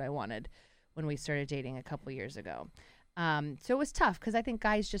told you I wanted when we started dating a couple years ago. So it was tough, because I think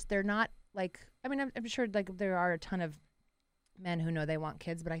guys they're not like, I mean, I'm sure like there are a ton of men who know they want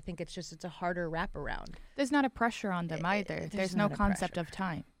kids, but I think it's a harder wraparound. There's not a pressure on them either. There's no concept of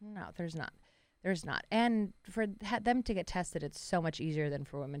time. No, there's not. There's not. And for them to get tested, it's so much easier than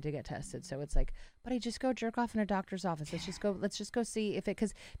for women to get tested. So it's like, buddy, just go jerk off in a doctor's office. Let's just go see if it,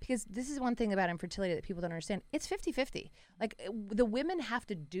 because this is one thing about infertility that people don't understand. It's 50-50. Like the women have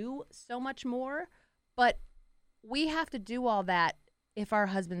to do so much more, but we have to do all that if our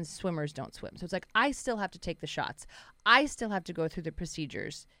husband's swimmers don't swim. So it's like, I still have to take the shots. I still have to go through the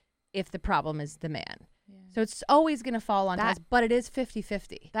procedures if the problem is the man. Yeah. So it's always going to fall on us, but it is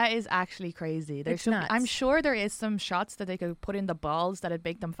 50-50. That is actually crazy. It's nuts. I'm sure there is some shots that they could put in the balls that would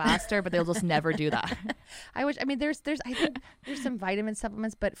make them faster, but they'll just never do that. I think there's some vitamin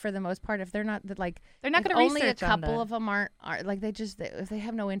supplements, but for the most part, if they're not they're not going to only research a couple of them are like if they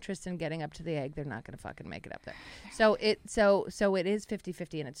have no interest in getting up to the egg, they're not going to fucking make it up there. So it is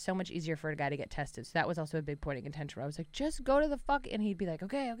 50-50, and it's so much easier for a guy to get tested. So that was also a big point of contention where I was like, just go to the fuck, and he'd be like,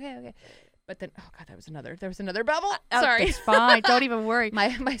 okay. But then, oh god, there was another bubble. Sorry, it's fine. Don't even worry.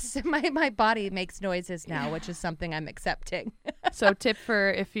 My body makes noises now, which is something I'm accepting. So, tip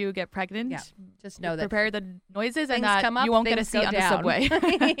for if you get pregnant, just know that prepare the noises and that come up, you won't get a seat on the subway.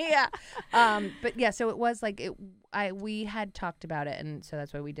 Yeah, but yeah, so it was like we had talked about it, and so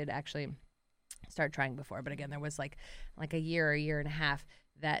that's why we did actually start trying before. But again, there was like a year and a half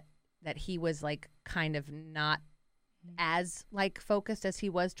that he was like kind of not as like focused as he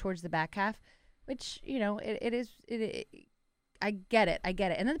was towards the back half, which I get it. And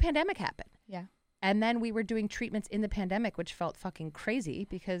then the pandemic happened. Yeah. And then we were doing treatments in the pandemic, which felt fucking crazy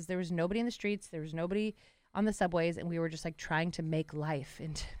because there was nobody in the streets, there was nobody on the subways, and we were just like trying to make life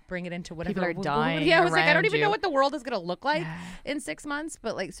and bring it into whatever. People are dying. Yeah, I was like, I don't even you. know what the world is going to look like in 6 months,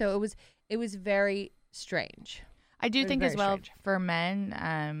 but like, so it was very strange. I do think as well strange. For men,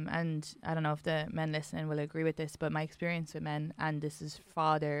 and I don't know if the men listening will agree with this, but my experience with men, and this is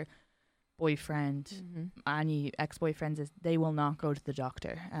father, boyfriend, any ex-boyfriends, is they will not go to the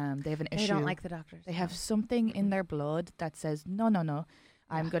doctor. They have an issue. They don't like the doctors. They have something in their blood that says, no,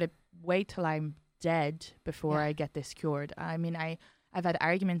 I'm going to wait till I'm dead before I get this cured. I mean, I've had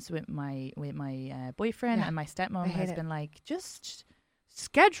arguments with my boyfriend, and my stepmom has been like, just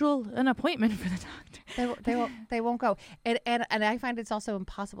schedule an appointment for the doctor. They won't go. And I find it's also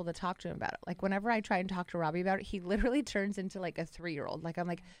impossible to talk to him about it. Like whenever I try and talk to Robbie about it, he literally turns into like a 3-year-old. Like I'm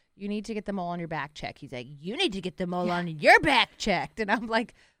like, you need to get the mole on your back checked. He's like, you need to get the mole on your back checked. And I'm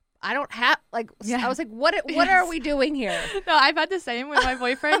like, I don't have I was like, what are we doing here? No, I've had the same with my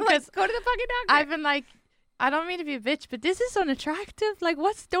boyfriend. Like, go to the fucking doctor. I've been like, I don't mean to be a bitch, but this is unattractive. Like,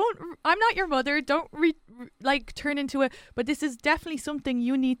 I'm not your mother. Don't turn into it. But this is definitely something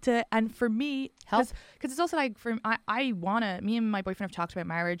you need to, and for me, help. Because it's also like, I want to, me and my boyfriend have talked about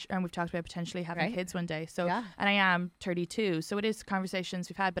marriage, and we've talked about potentially having kids one day. So, and I am 32. So it is conversations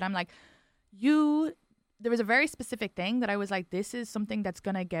we've had, but I'm like, there was a very specific thing that I was like, this is something that's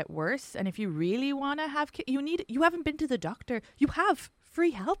going to get worse. And if you really want to have kids, you haven't been to the doctor. You have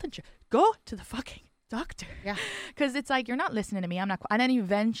free health insurance. Go to the fucking doctor. Yeah. Because it's like, you're not listening to me. I'm not. And then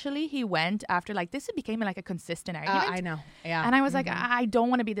eventually he went after, like, this became like a consistent argument. I know. Yeah. And I was like, I don't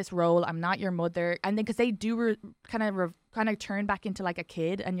want to be this role. I'm not your mother. And then because they do kind of turn back into like a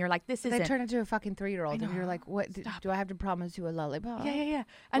kid, and you're like, this isn't. They turn into a fucking 3-year-old, and you're like, what? Do I have to promise you a lollipop? Yeah.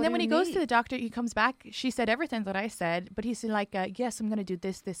 And then when he goes to the doctor, he comes back. She said everything that I said, but he's like, yes, I'm going to do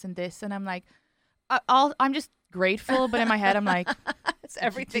this, this, and this. And I'm like, I'm just grateful, but in my head I'm like, it's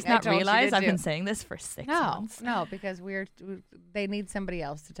everything. Just not realize I've been saying this for 6 months. No, because they need somebody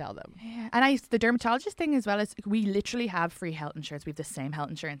else to tell them. Yeah. And the dermatologist thing as well is, we literally have free health insurance. We have the same health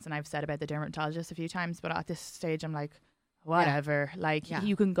insurance, and I've said about the dermatologist a few times, but at this stage I'm like, whatever.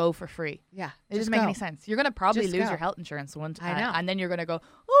 You can go for free. Yeah, it doesn't make any sense. You're gonna probably lose your health insurance once. I know. And then you're gonna go,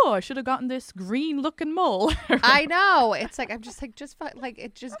 oh, I should have gotten this green looking mole. I know. It's like, I'm just like,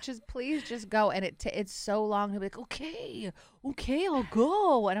 please just go. And it's so long to be like, okay, I'll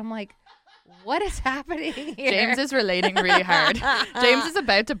go. And I'm like, what is happening here? James is relating really hard. James is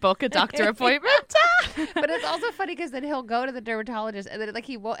about to book a doctor appointment. But it's also funny because then he'll go to the dermatologist, and then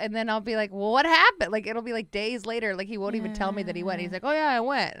he won't, and then I'll be like, well, what happened? Like, it'll be like days later, like he won't even tell me that he went. He's like, oh yeah, I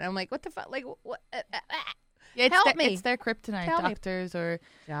went. And I'm like, what the fuck? Like, what? Help me. It's their kryptonite. Doctors or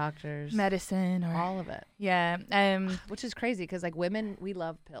medicine or all of it. Yeah. Which is crazy because, like, women, we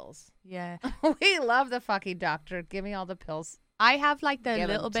love pills. Yeah. We love the fucking doctor. Give me all the pills. I have like the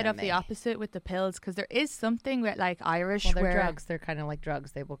little bit of the opposite with the pills, because there is something with like Irish. Well, they're drugs. They're kind of like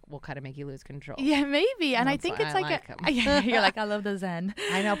drugs. They will kind of make you lose control. Yeah, maybe. And I think it's like you're like, I love the Zen.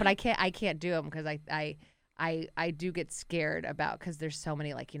 I know, but I can't do them because I do get scared about, because there's so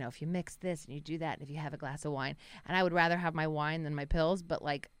many, like, if you mix this and you do that, and if you have a glass of wine, and I would rather have my wine than my pills. But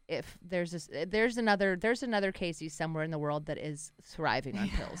like, if there's another Casey somewhere in the world that is thriving on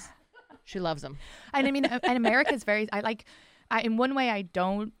pills. She loves them. And I mean, in America, it's very, in one way, I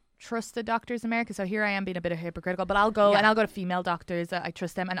don't trust the doctors in America. So here I am being a bit of hypocritical, but I'll go to female doctors. I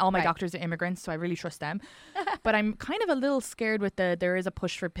trust them, and all my doctors are immigrants, so I really trust them. But I'm kind of a little scared with there is a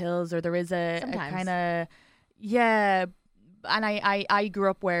push for pills, or there is a kind of, yeah. And I grew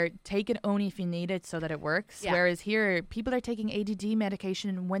up where take it only if you need it so that it works. Yeah. Whereas here, people are taking ADD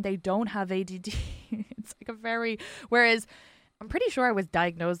medication when they don't have ADD. It's like whereas I'm pretty sure I was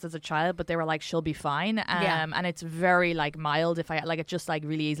diagnosed as a child, but they were like, she'll be fine. And it's very like mild if it's just like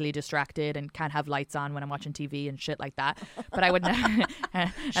really easily distracted and can't have lights on when I'm watching TV and shit like that. But I would never,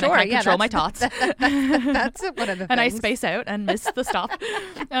 and I can't control my thoughts. That's one of the things. And I space out and miss the stop.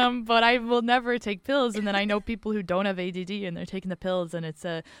 But I will never take pills. And then I know people who don't have ADD and they're taking the pills, and it's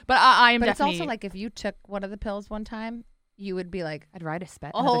but I am. But it's also like, if you took one of the pills one time, you would be like, I'd write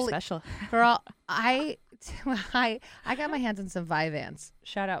another special. Girl, I got my hands on some Vyvanse.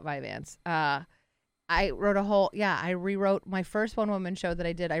 Shout out Vyvanse. I rewrote my first one-woman show that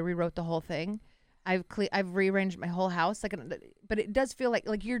I did. I rewrote the whole thing. I've rearranged my whole house. But it does feel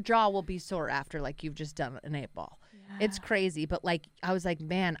like your jaw will be sore after like you've just done an 8-ball. Yeah. It's crazy, but like I was like,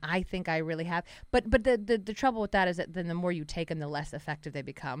 man, I think I really have. But the trouble with that is that then the more you take them, the less effective they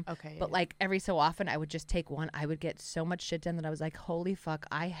become. Okay. But like every so often, I would just take one. I would get so much shit done that I was like, holy fuck,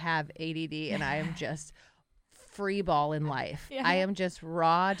 I have ADD and I am just free ball in life. Yeah. I am just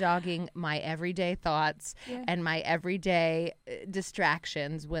raw dogging my everyday thoughts and my everyday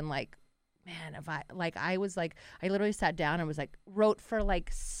distractions when like, man, if I literally sat down and was like, wrote for like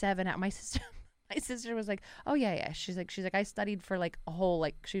 7 hours. My sister was like, oh yeah. She's like, I studied for like a whole,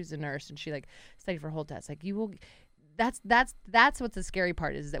 like, she was a nurse and she like studied for a whole test. Like, you will, that's what's the scary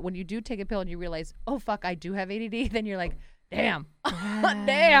part is that when you do take a pill and you realize, oh fuck, I do have ADD, then you're like, damn.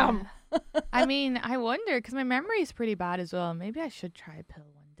 Damn. I mean, I wonder, because my memory is pretty bad as well. Maybe I should try a pill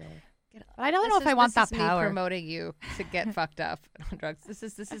one day. But I don't know if I want that power. Me promoting you to get fucked up on drugs. This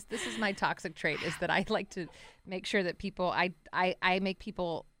is my toxic trait, is that I like to make sure that people, I make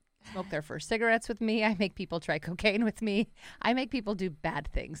people smoke their first cigarettes with me. I make people try cocaine with me. I make people do bad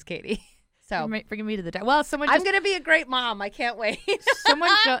things, Katie. So bringing me to the death. Well, I'm gonna be a great mom. I can't wait.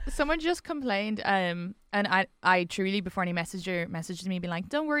 someone just complained, and I truly, before any messaged me being like,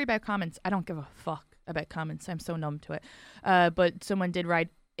 don't worry about comments. I don't give a fuck about comments. I'm so numb to it. But someone did write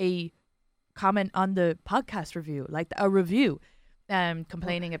a comment on the podcast review, like a review,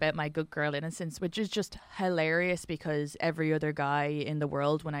 complaining about my good girl innocence, which is just hilarious because every other guy in the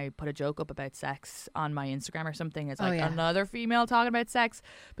world, when I put a joke up about sex on my Instagram or something, it's like another female talking about sex.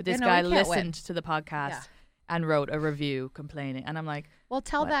 But this guy listened to the podcast and wrote a review complaining. And I'm like, well,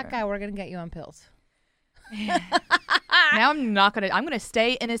 tell that guy we're going to get you on pills. Now I'm going to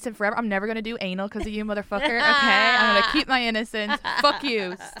stay innocent forever. I'm never going to do anal because of you, motherfucker. Okay. I'm going to keep my innocence. Fuck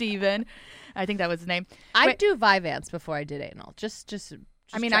you, Steven. I think that was his name. I'd do Vyvanse before I did anal. Just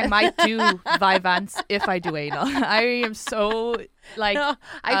I mean, I might do Vyvanse if I do anal. I am so like. No,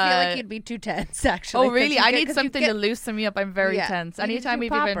 I feel like you'd be too tense. Actually. Oh really? I need something to loosen me up. I'm very tense. Anytime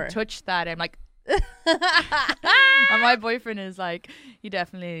we've even touched that, I'm like. And my boyfriend is like, he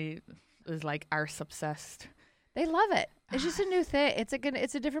definitely is like arse obsessed. They love it. It's just a new thing.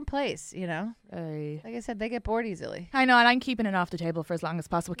 It's a different place, you know. Like I said, they get bored easily. I know, and I'm keeping it off the table for as long as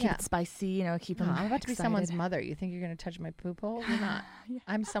possible. Keep it spicy, you know. Keep them. I'm about to be excited. someone's mother. You think you're gonna touch my poop hole? You're not.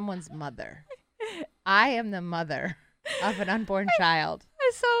 I'm someone's mother. I am the mother of an unborn child.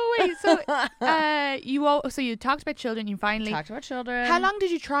 So wait, so you talked about children. You finally talked about children. How long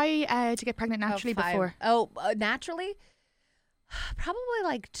did you try to get pregnant naturally before? Naturally. Probably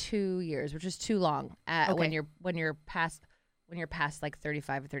like 2 years, which is too long when you're past like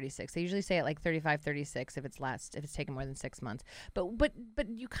 35 or 36. They usually say at like 35, 36 if it's taken more than 6 months. But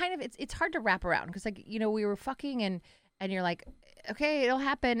you kind of it's hard to wrap around because like, you know, we were fucking and you're like, okay, it'll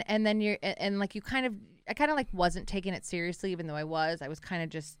happen, and then like you kind of I kind of like wasn't taking it seriously, even though I was kind of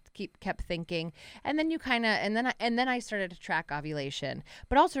just kept thinking, and then you kind of and then I started to track ovulation.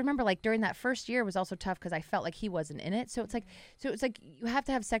 But also remember, like during that first year was also tough because I felt like he wasn't in it. So it's like you have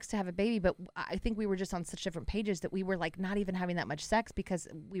to have sex to have a baby, but I think we were just on such different pages that we were like not even having that much sex because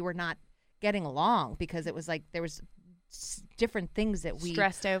we were not getting along because it was like there was different things that we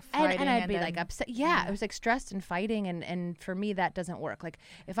stressed out fighting and I'd be like upset. Yeah, it was like stressed and fighting, and for me that doesn't work. Like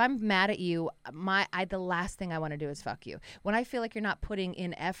if I'm mad at you, the last thing I want to do is fuck you. When I feel like you're not putting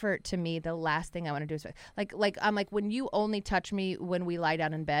in effort to me, the last thing I want to do is like I'm like, when you only touch me when we lie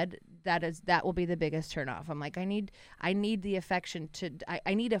down in bed, that will be the biggest turn off. I'm like, I need the affection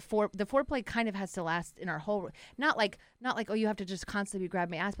I need the foreplay kind of has to last in our whole, not like oh you have to just constantly grab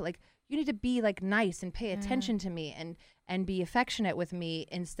my ass, but like you need to be like nice and pay attention to me and be affectionate with me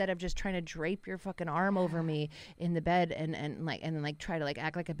instead of just trying to drape your fucking arm over me in the bed and then try to like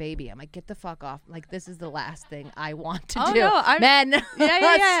act like a baby. I'm like, get the fuck off. Like this is the last thing I want to do. No, Men,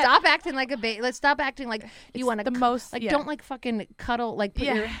 yeah. stop acting like a baby. Let's stop acting like you want to most like don't like fucking cuddle, like put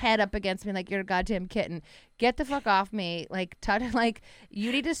your head up against me like you're a goddamn kitten. Get the fuck off me. Like like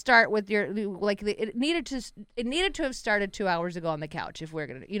you need to start with your like it needed to have started 2 hours ago on the couch if we're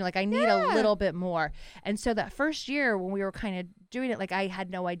gonna, you know, like I need a little bit more. And so that first year when we were kind of doing it, like I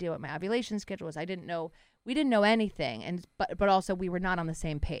had no idea what my ovulation schedule was. We didn't know anything, and but also we were not on the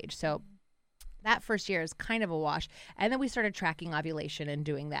same page. So that first year is kind of a wash. And then we started tracking ovulation and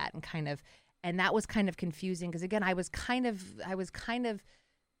doing that, and that was kind of confusing because again I was kind of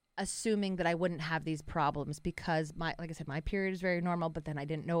assuming that I wouldn't have these problems because like I said, my period is very normal, but then I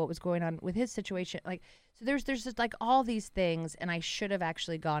didn't know what was going on with his situation. Like, so there's just like all these things, and I should have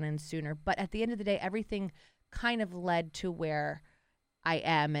actually gone in sooner. But at the end of the day, everything kind of led to where I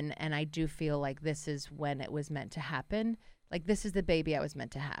am, and I do feel like this is when it was meant to happen. Like this is the baby I was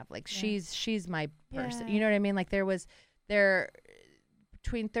meant to have. Like she's my person. You know what I mean? Like between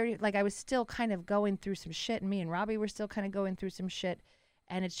 30, like I was still kind of going through some shit, and me and Robbie were still kind of going through some shit.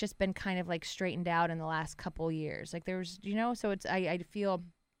 And it's just been kind of like straightened out in the last couple years. Like there's, you know, so it's, I feel.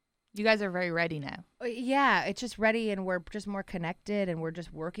 You guys are very ready now. Yeah, it's just ready, and we're just more connected, and we're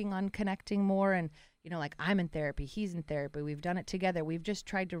just working on connecting more. And, you know, like I'm in therapy, he's in therapy. We've done it together. We've just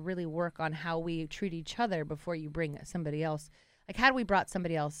tried to really work on how we treat each other before you bring somebody else. Like had we brought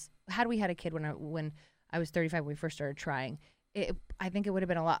somebody else, had we had a kid when I was 35, when we first started trying, I think it would have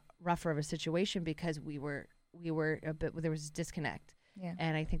been a lot rougher of a situation because we were a bit, there was disconnect. Yeah.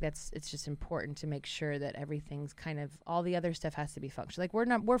 And I think it's just important to make sure that everything's kind of, all the other stuff has to be functional. Like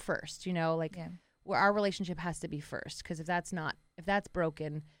we're first, you know, like our relationship has to be first. Because if that's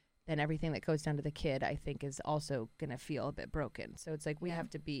broken, then everything that goes down to the kid, I think, is also going to feel a bit broken. So it's like we have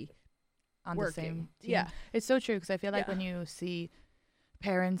to be on working. The same team. Yeah. It's so true because I feel like when you see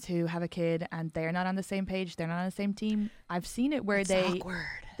parents who have a kid and they're not on the same page, they're not on the same team, I've seen it where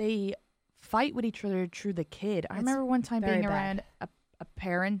they fight with each other through the kid. I remember one time being around a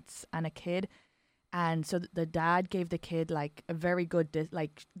parents and a kid, and so the dad gave the kid like a very good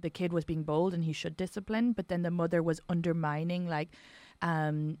like the kid was being bold and he should discipline, but then the mother was undermining like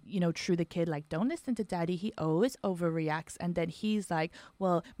you know, through the kid, like, don't listen to daddy, he always overreacts. And then he's like,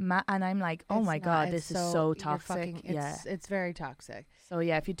 well, and I'm like, oh my God, this is so toxic. It's very toxic. So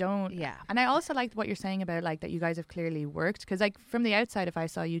yeah, if you don't, and I also liked what you're saying about like that you guys have clearly worked, because like from the outside, if I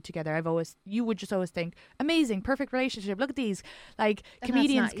saw you together, you would just always think amazing, perfect relationship, look at these like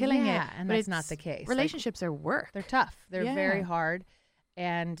comedians killing it, and but that's not the case. Relationships are work. They're tough, they're very hard,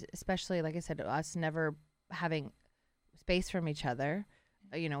 and especially like I said, us never having space from each other.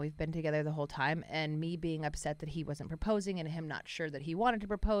 You know, we've been together the whole time, and me being upset that he wasn't proposing and him not sure that he wanted to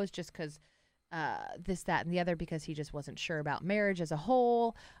propose just because this, that, and the other because he just wasn't sure about marriage as a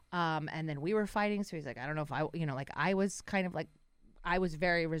whole. And then we were fighting. So he's like, I don't know if I was kind of like, I was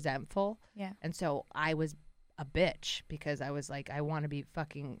very resentful. Yeah. And so I was a bitch because I was like, I want to be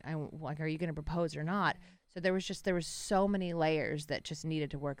are you going to propose or not? So there was so many layers that just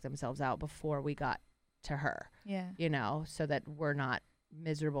needed to work themselves out before we got to her. Yeah. So that we're not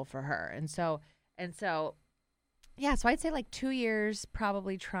miserable for her. And so yeah, so I'd say like 2 years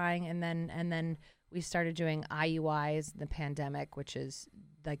probably trying, and then we started doing IUIs in the pandemic, which is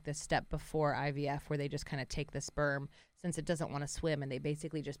like the step before IVF, where they just kind of take the sperm since it doesn't want to swim, and they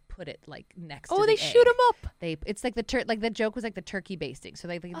basically just put it like next to the egg. Oh, they shoot them up. It's like the joke was like the turkey basting. So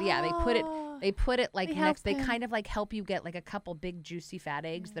they put it like next. They kind of like help you get like a couple big juicy fat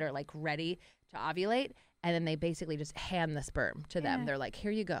eggs that are like ready to ovulate. And then they basically just hand the sperm to them. They're like,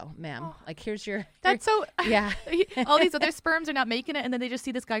 here you go, ma'am. Oh. Like, here's your. That's so. Yeah. All these other sperms are not making it, and then they just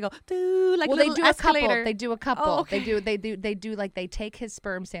see this guy go, doo, like well, a little they do escalator. a couple. They do a couple. Oh, okay. They do like they take his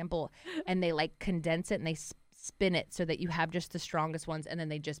sperm sample and they like condense it and they spin it so that you have just the strongest ones, and then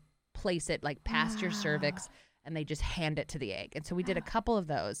they just place it like past your cervix. And they just hand it to the egg. And so we did a couple of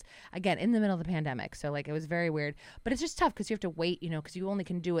those, again, in the middle of the pandemic. So, like, it was very weird. But it's just tough because you have to wait, because you only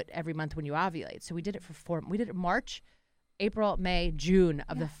can do it every month when you ovulate. So we did it we did it March, April, May, June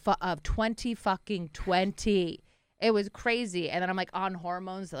of 2020. It was crazy. And then I'm, like, on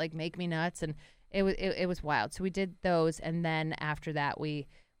hormones that, like, make me nuts. And it was wild. So we did those. And then after that,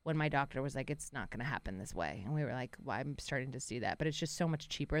 when my doctor was like, it's not going to happen this way. And we were like, well, I'm starting to see that. But it's just so much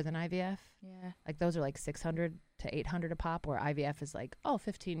cheaper than IVF. Yeah. Like those are like $600 to $800 a pop, where IVF is like,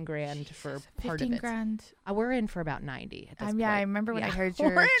 $15,000 for part of it. $15,000. We're in for about 90 at this point. Yeah, I remember when I heard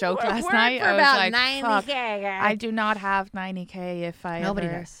We're your joke last night. For I was about like, 90K. fuck, I do not have 90K if I Nobody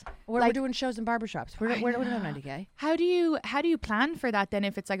ever. does. We're doing shows in barbershops. We're doing 90K. How do you plan for that then?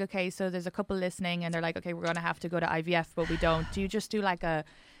 If it's like, okay, so there's a couple listening and they're like, okay, we're going to have to go to IVF, but we don't. Do you just do like a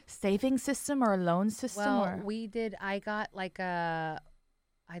saving system or a loan system? Well,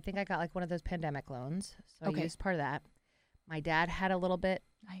 I think I got like one of those pandemic loans. So I used part of that. My dad had a little bit.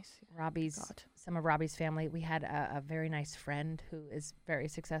 Nice. Some of Robbie's family. We had a very nice friend who is very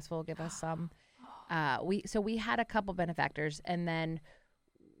successful give us some. We had a couple benefactors, and then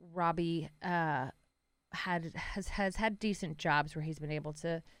Robbie has had decent jobs where he's been able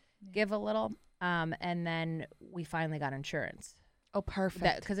to give a little. And then we finally got insurance. Oh,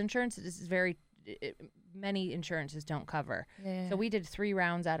 perfect. Because insurance is many insurances don't cover. Yeah. So we did 3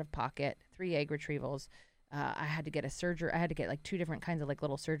 rounds out of pocket, 3 egg retrievals. I had to get a surgery. I had to get like 2 different kinds of like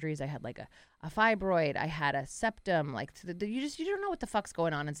little surgeries. I had like a fibroid. I had a septum. Like you don't know what the fuck's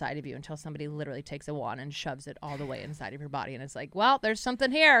going on inside of you until somebody literally takes a wand and shoves it all the way inside of your body, and it's like, well, there's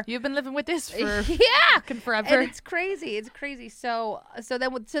something here. You've been living with this for fucking forever. And it's crazy. It's crazy. So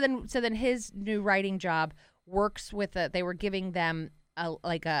then his new writing job works with they were giving them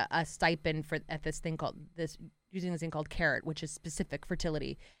a stipend at this thing called using this thing called Carrot, which is specific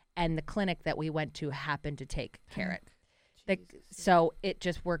fertility. And the clinic that we went to happened to take Carrot. So it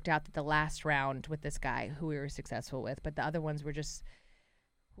just worked out that the last round with this guy who we were successful with, but the other ones were just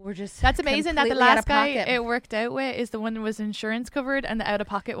That's amazing that the completely out last of guy pocket. it worked out with is the one that was insurance covered and the out of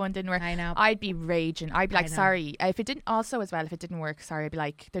pocket one didn't work. I know. I'd be raging. I'd be like, I know. sorry. If it didn't work, sorry. I'd be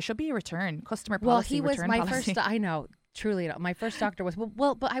like, there should be a return. Customer policy, well, he was return my policy. first. I know. Truly, my first doctor was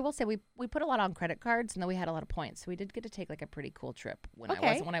well, but I will say we put a lot on credit cards, and then we had a lot of points, so we did get to take like a pretty cool trip when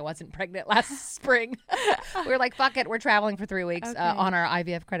I wasn't pregnant last spring. We were like, fuck it, we're traveling for 3 weeks on our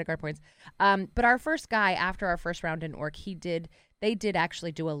IVF credit card points. But our first guy, after our first round didn't work, they did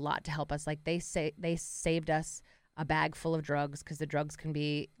actually do a lot to help us. Like they saved us a bag full of drugs because the drugs can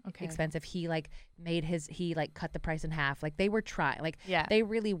be expensive. He cut the price in half. Like they were trying, they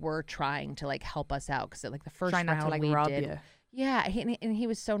really were trying to like help us out because like the first Trying round not to like we rob did. you. Yeah, and he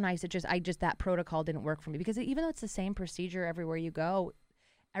was so nice. That protocol didn't work for me because even though it's the same procedure everywhere you go,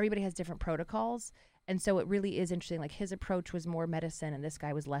 everybody has different protocols. And so it really is interesting. Like his approach was more medicine and this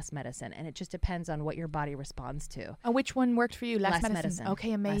guy was less medicine. And it just depends on what your body responds to. And which one worked for you? Less medicine.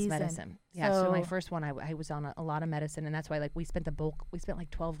 Okay, amazing. Less medicine. Yeah. So my first one, I was on a lot of medicine, and that's why like we spent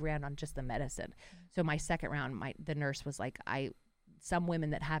like $12,000 on just the medicine. So my second round, the nurse was like, some women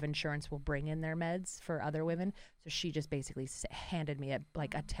that have insurance will bring in their meds for other women. So she just basically handed me a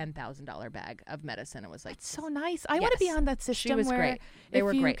 $10,000 bag of medicine. It was like, it's so nice. I want to be on that system. She was where great. They were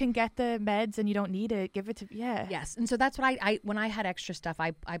if you great. can get the meds and you don't need it, give it to Yes, and so that's what I when I had extra stuff,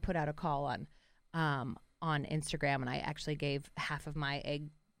 I put out a call on Instagram, and I actually gave half of my egg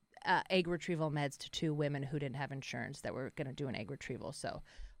retrieval meds to 2 women who didn't have insurance that were going to do an egg retrieval. So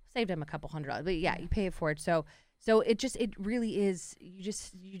saved them a couple $100. But yeah, you pay it for it. So it really is. You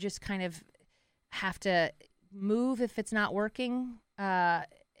just kind of have to move if it's not working.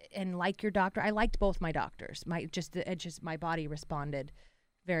 And like your doctor, I liked both my doctors. My body responded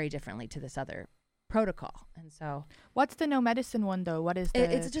very differently to this other protocol. And so, what's the no medicine one though? What is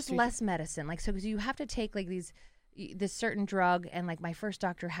the? It's just less medicine. Like, so because you have to take like this certain drug, and like my first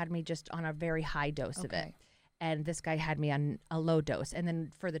doctor had me just on a very high dose of it, and this guy had me on a low dose. And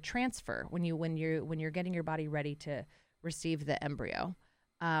then for the transfer, when you're getting your body ready to receive the embryo,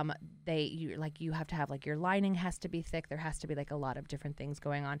 you have to have like your lining has to be thick. There has to be like a lot of different things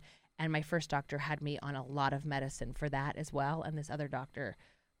going on. And my first doctor had me on a lot of medicine for that as well. And this other doctor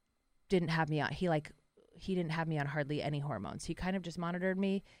didn't have me on. He didn't have me on hardly any hormones. He kind of just monitored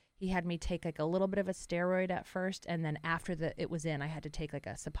me. He had me take like a little bit of a steroid at first, and then after it was in, I had to take like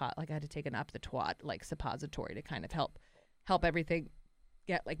I had to take an up the twat like suppository to kind of help everything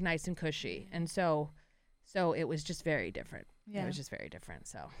get like nice and cushy. And so it was just very different. Yeah. It was just very different.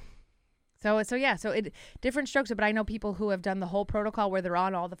 So different strokes. But I know people who have done the whole protocol where they're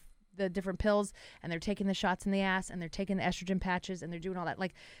on all the different pills, and they're taking the shots in the ass, and they're taking the estrogen patches, and they're doing all that.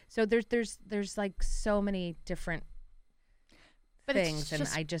 Like, so there's like so many different things.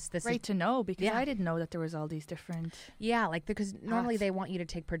 It's just great to know, because I didn't know that there was all these different. Yeah, like because normally they want you to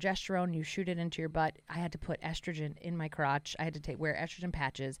take progesterone, you shoot it into your butt. I had to put estrogen in my crotch. I had to wear estrogen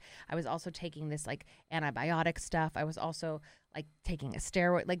patches. I was also taking this like antibiotic stuff. I was also like taking a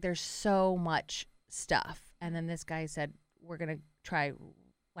steroid. Like there's so much stuff. And then this guy said, we're gonna try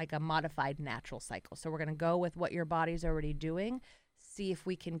like a modified natural cycle. So we're gonna go with what your body's already doing, see if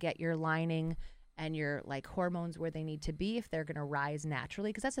we can get your lining and your like hormones where they need to be, if they're going to rise naturally.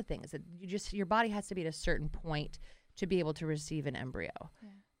 Because that's the thing, is that your body has to be at a certain point to be able to receive an embryo. Yeah.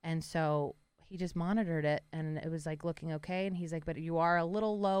 And so he just monitored it, and it was like looking okay. And he's like, but you are a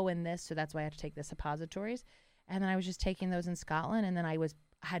little low in this, so that's why I had to take the suppositories. And then I was just taking those in Scotland, and then I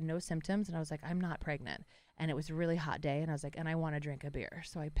had no symptoms, and I was like, I'm not pregnant. And it was a really hot day, and I was like, and I want to drink a beer.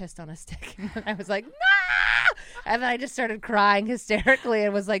 So I pissed on a stick, and I was like, no! And then I just started crying hysterically,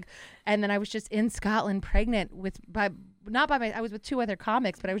 and was like, and then I was just in Scotland pregnant I was with two other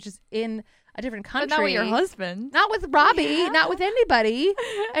comics, but I was just in a different country. But not with your husband. Not with Robbie, not with anybody.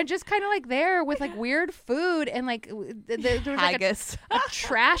 And just kind of like there with like weird food, and like there was like a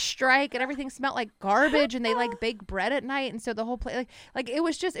trash strike, and everything smelled like garbage, and they like bake bread at night. And so the whole place, like it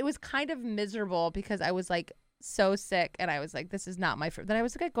was kind of miserable, because I was like so sick, and I was like, this is not my then I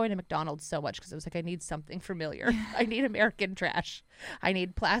was like going to McDonald's so much, because I was like, I need something familiar. I need American trash. I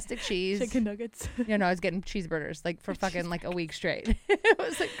need plastic cheese, chicken nuggets. I was getting cheeseburgers like for fucking like a week straight. It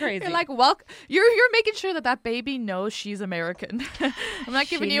was like crazy. You're like, you're making sure that baby knows she's American. I'm not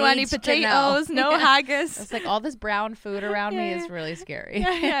giving you any potatoes, no haggis. It's like all this brown food around me is really scary.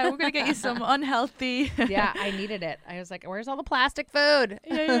 Yeah, we're gonna get you some unhealthy. Yeah, I needed it. I was like, where's all the plastic food?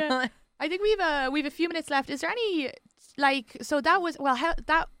 Yeah. I think we've a few minutes left. Is there any so that was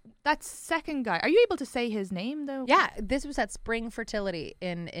that second guy? Are you able to say his name though? Yeah, this was at Spring Fertility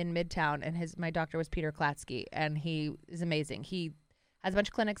in Midtown, and my doctor was Peter Klatsky, and he is amazing. He has a bunch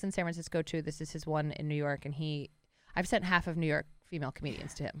of clinics in San Francisco too. This is his one in New York, and I've sent half of New York female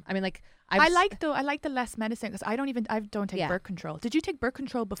comedians to him. I mean, like I like the less medicine, because I don't take birth control. Did you take birth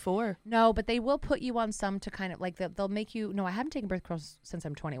control before? No, but they will put you on some to kind of like they'll make you. No, I haven't taken birth control since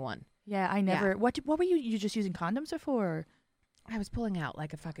I'm 21. Yeah, I never. Yeah. What were you just using condoms before? I was pulling out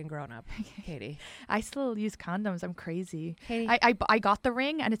like a fucking grown up, Katie. I still use condoms. I'm crazy. Katie. I got the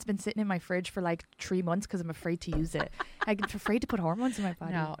ring, and it's been sitting in my fridge for like 3 months because I'm afraid to use it. I'm afraid to put hormones in my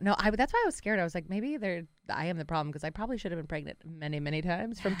body. No. That's why I was scared. I was like, maybe I am the problem, because I probably should have been pregnant many, many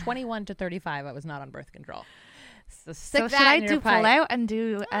times. From 21 to 35, I was not on birth control. So should I do pull out and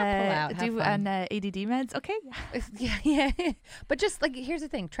do an ADD meds? Okay. Yeah. But just like, here's the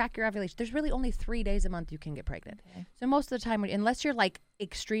thing: track your ovulation. There's really only 3 days a month you can get pregnant. Okay. So most of the time, unless you're like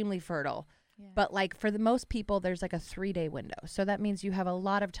extremely fertile, but like for the most people, there's like a 3-day window. So that means you have a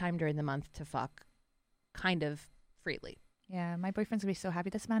lot of time during the month to fuck, kind of freely. Yeah, my boyfriend's gonna be so happy.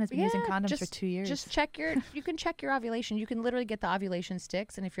 This man has been using condoms for 2 years. Just you can check your ovulation. You can literally get the ovulation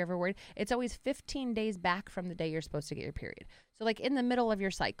sticks, and if you're ever worried, it's always 15 days back from the day you're supposed to get your period. So like in the middle of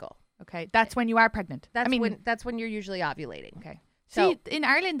your cycle. Okay, that's when you are pregnant. That's when you're usually ovulating. Okay. So in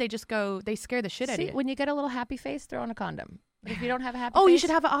Ireland, they scare the shit out of you. When you get a little happy face, throw on a condom. But if you don't have a happy face, you should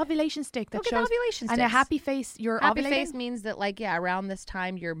have an ovulation stick that shows ovulation sticks. And a happy face. Your happy face means that around this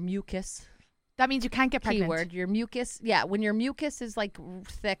time your mucus. That means you can't get pregnant. Keyword, your mucus. Yeah, when your mucus is like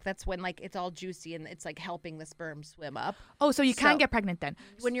thick, that's when like it's all juicy and it's like helping the sperm swim up. Oh, so you can't get pregnant then?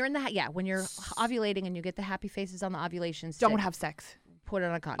 When you're when you're ovulating and you get the happy faces on the ovulation stick. Don't have sex. Put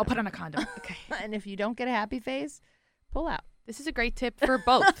on a condom. I'll put on a condom. Okay. And if you don't get a happy face, pull out. This is a great tip for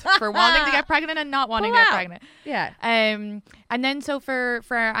both, for wanting to get pregnant and not wanting to get pregnant. Yeah. And then so for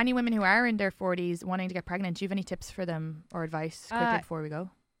any women who are in their 40s wanting to get pregnant, do you have any tips for them or advice quickly before we go?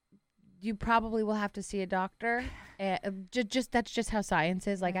 You probably will have to see a doctor. Just that's just how science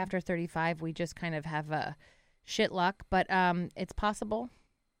is. Like after 35, we just kind of have a shit luck, but it's possible.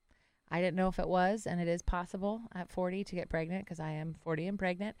 I didn't know if it was, and it is possible at 40 to get pregnant because I am 40 and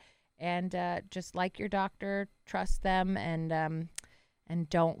pregnant. And just like your doctor, trust them, and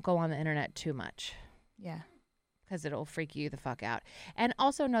don't go on the internet too much. Yeah. Because it'll freak you the fuck out. And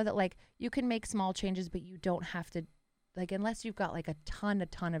also know that, like, you can make small changes, but you don't have to, like, unless you've got, like, a ton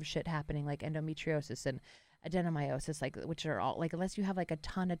of shit happening, like endometriosis and adenomyosis, like, which are all, like, unless you have, like, a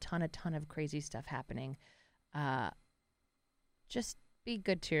ton of crazy stuff happening, just be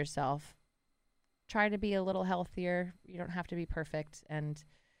good to yourself. Try to be a little healthier. You don't have to be perfect. And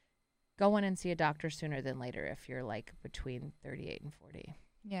go in and see a doctor sooner than later if you're, like, between 38 and 40.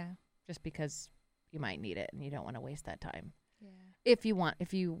 Yeah. Just because you might need it and you don't want to waste that time. Yeah. If you want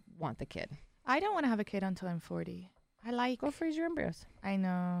the kid. I don't want to have a kid until I'm 40. Go freeze your embryos. I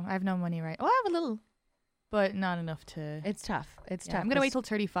know. I have no money I have a little, but not enough to. It's tough. It's tough. I'm going to wait till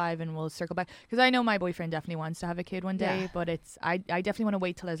 35 and we'll circle back. Because I know my boyfriend definitely wants to have a kid one day, but I definitely want to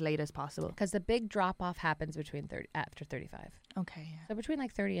wait till as late as possible. Because the big drop off happens after 35. Okay. Yeah. So between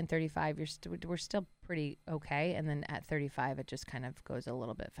like 30 and 35, we're still pretty okay. And then at 35, it just kind of goes a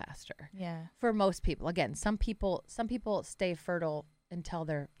little bit faster. Yeah. For most people. Again, some people stay fertile until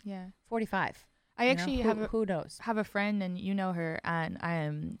they're 45. I actually who knows? Have a friend, and you know her,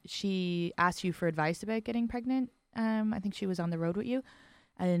 and she asked you for advice about getting pregnant. I think she was on the road with you,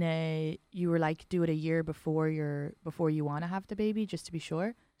 and you were like, do it a year before you want to have the baby, just to be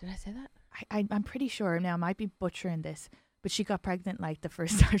sure. Did I say that? I'm pretty sure. Now I might be butchering this, but she got pregnant like the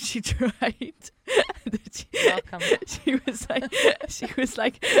first time she tried. She was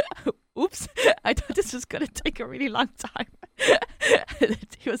like, oops, I thought this was gonna take a really long time.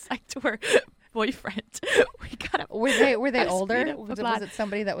 He was like to her boyfriend, were they older? Was it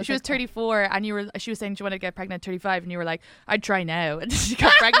somebody that was? She was 34, and she was saying she wanted to get pregnant at 35, and you were like, I'd try now, and she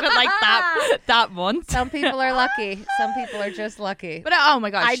got pregnant like that month. Some people are lucky. Some people are just lucky. But oh my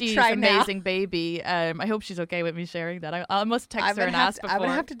god, she's an amazing now. baby. I hope she's okay with me sharing that. I must text her and ask before. I'm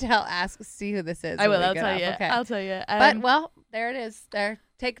gonna have to see who this is. I will. I'll tell you. Okay. I'll tell you. But well, there it is. There.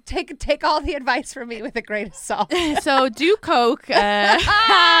 Take all the advice from me with a grain of salt. So do coke. Do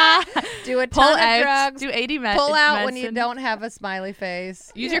a ton of drugs. Do 80 Pull out when you don't have a smiley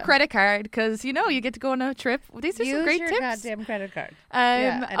face. Use your credit card because you get to go on a trip. These are some great tips. Use your goddamn credit card.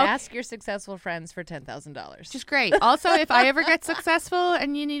 And ask your successful friends for $10,000. Just great. Also, if I ever get successful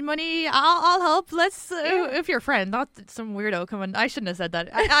and you need money, I'll help. If you're a friend, not some weirdo coming. I shouldn't have said that.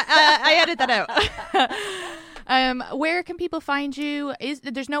 I edit that out. Where can people find you?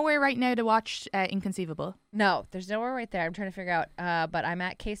 There's nowhere right now to watch Inconceivable? No, there's nowhere right there. I'm trying to figure out. But I'm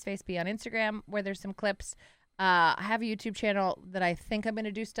at CaseFaceB on Instagram, where there's some clips. I have a YouTube channel that I think I'm going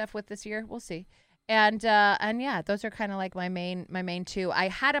to do stuff with this year. We'll see. And yeah, those are kind of like my main two. I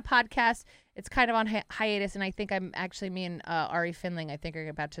had a podcast. It's kind of on hiatus, and I think me and Ari Finling, I think, are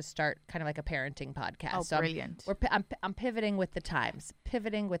about to start kind of like a parenting podcast. Oh, so brilliant! I'm pivoting with the times.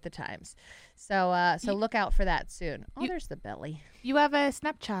 So look out for that soon. There's the belly. You have a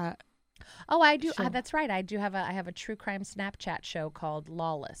Snapchat. Oh, I do. That's right. I have a true crime Snapchat show called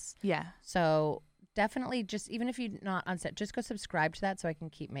Lawless. Yeah. So definitely, just even if you're not on set, just go subscribe to that so I can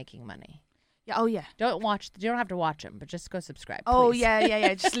keep making money. Yeah. Oh, yeah. You don't have to watch them, but just go subscribe. Please. Oh,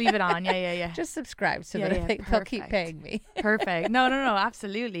 yeah. Just leave it on. Yeah. Just subscribe so that they'll keep paying me. Perfect. No,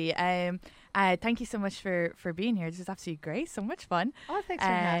 absolutely. Thank you so much for being here. This is absolutely great. So much fun. Oh, thanks for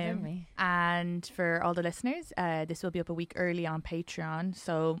having me. And for all the listeners, this will be up a week early on Patreon.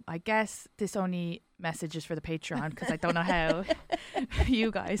 So I guess this only message is for the Patreon because I don't know how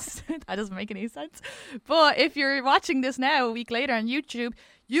you guys, that doesn't make any sense. But if you're watching this now a week later on YouTube,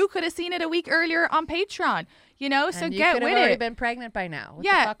 you could have seen it a week earlier on Patreon. So get with it. You could have already been pregnant by now. What the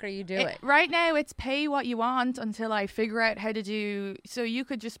fuck are you doing? Right now, it's pay what you want until I figure out how to do. So you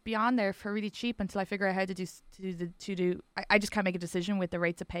could just be on there for really cheap until I figure out how to do. I just can't make a decision with the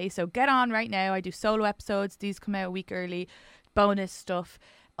rates of pay. So get on right now. I do solo episodes. These come out a week early. Bonus stuff.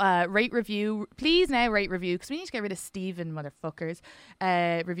 Rate review. Please now rate review because we need to get rid of Steven motherfuckers.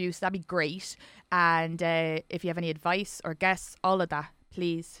 Reviews. That'd be great. And if you have any advice or guests, all of that,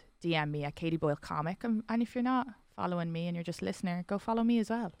 please DM me at Katie Boyle Comic. And if you're not following me and you're just a listener, go follow me as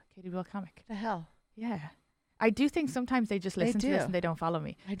well. Katie Boyle Comic. The hell? Yeah. I do think sometimes they just listen to this do. and they don't follow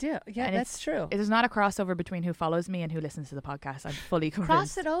me. I do. Yeah, And that's true. It is not a crossover between who follows me and who listens to the podcast. I'm fully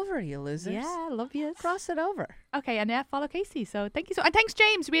convinced. Cross it over, you losers. Yeah, love you. Cross it over. Okay, and yeah, follow Casey. So thank you so, and thanks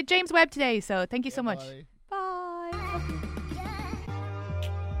James. We had James Webb today. So thank you so much. Bye. Love you.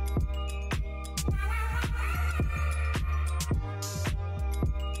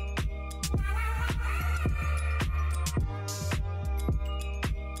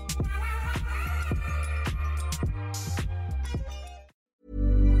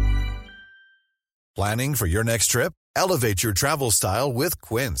 Planning for your next trip? Elevate your travel style with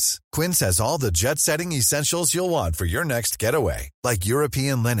Quince. Quince has all the jet-setting essentials you'll want for your next getaway, like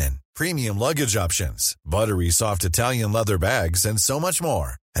European linen, premium luggage options, buttery soft Italian leather bags, and so much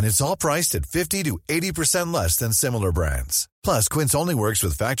more. And it's all priced at 50 to 80% less than similar brands. Plus, Quince only works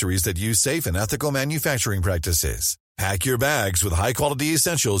with factories that use safe and ethical manufacturing practices. Pack your bags with high-quality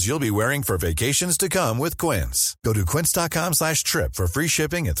essentials you'll be wearing for vacations to come with Quince. Go to quince.com/trip for free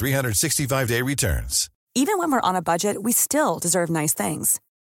shipping and 365-day returns. Even when we're on a budget, we still deserve nice things.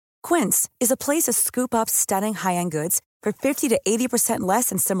 Quince is a place to scoop up stunning high-end goods for 50 to 80% less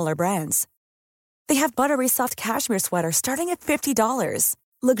than similar brands. They have buttery soft cashmere sweaters starting at $50,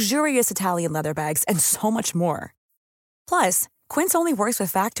 luxurious Italian leather bags, and so much more. Plus, Quince only works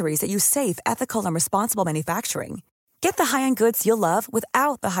with factories that use safe, ethical, and responsible manufacturing. Get the high-end goods you'll love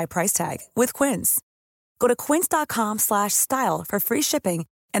without the high price tag with Quince. Go to quince.com/style for free shipping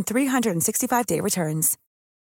and 365-day returns.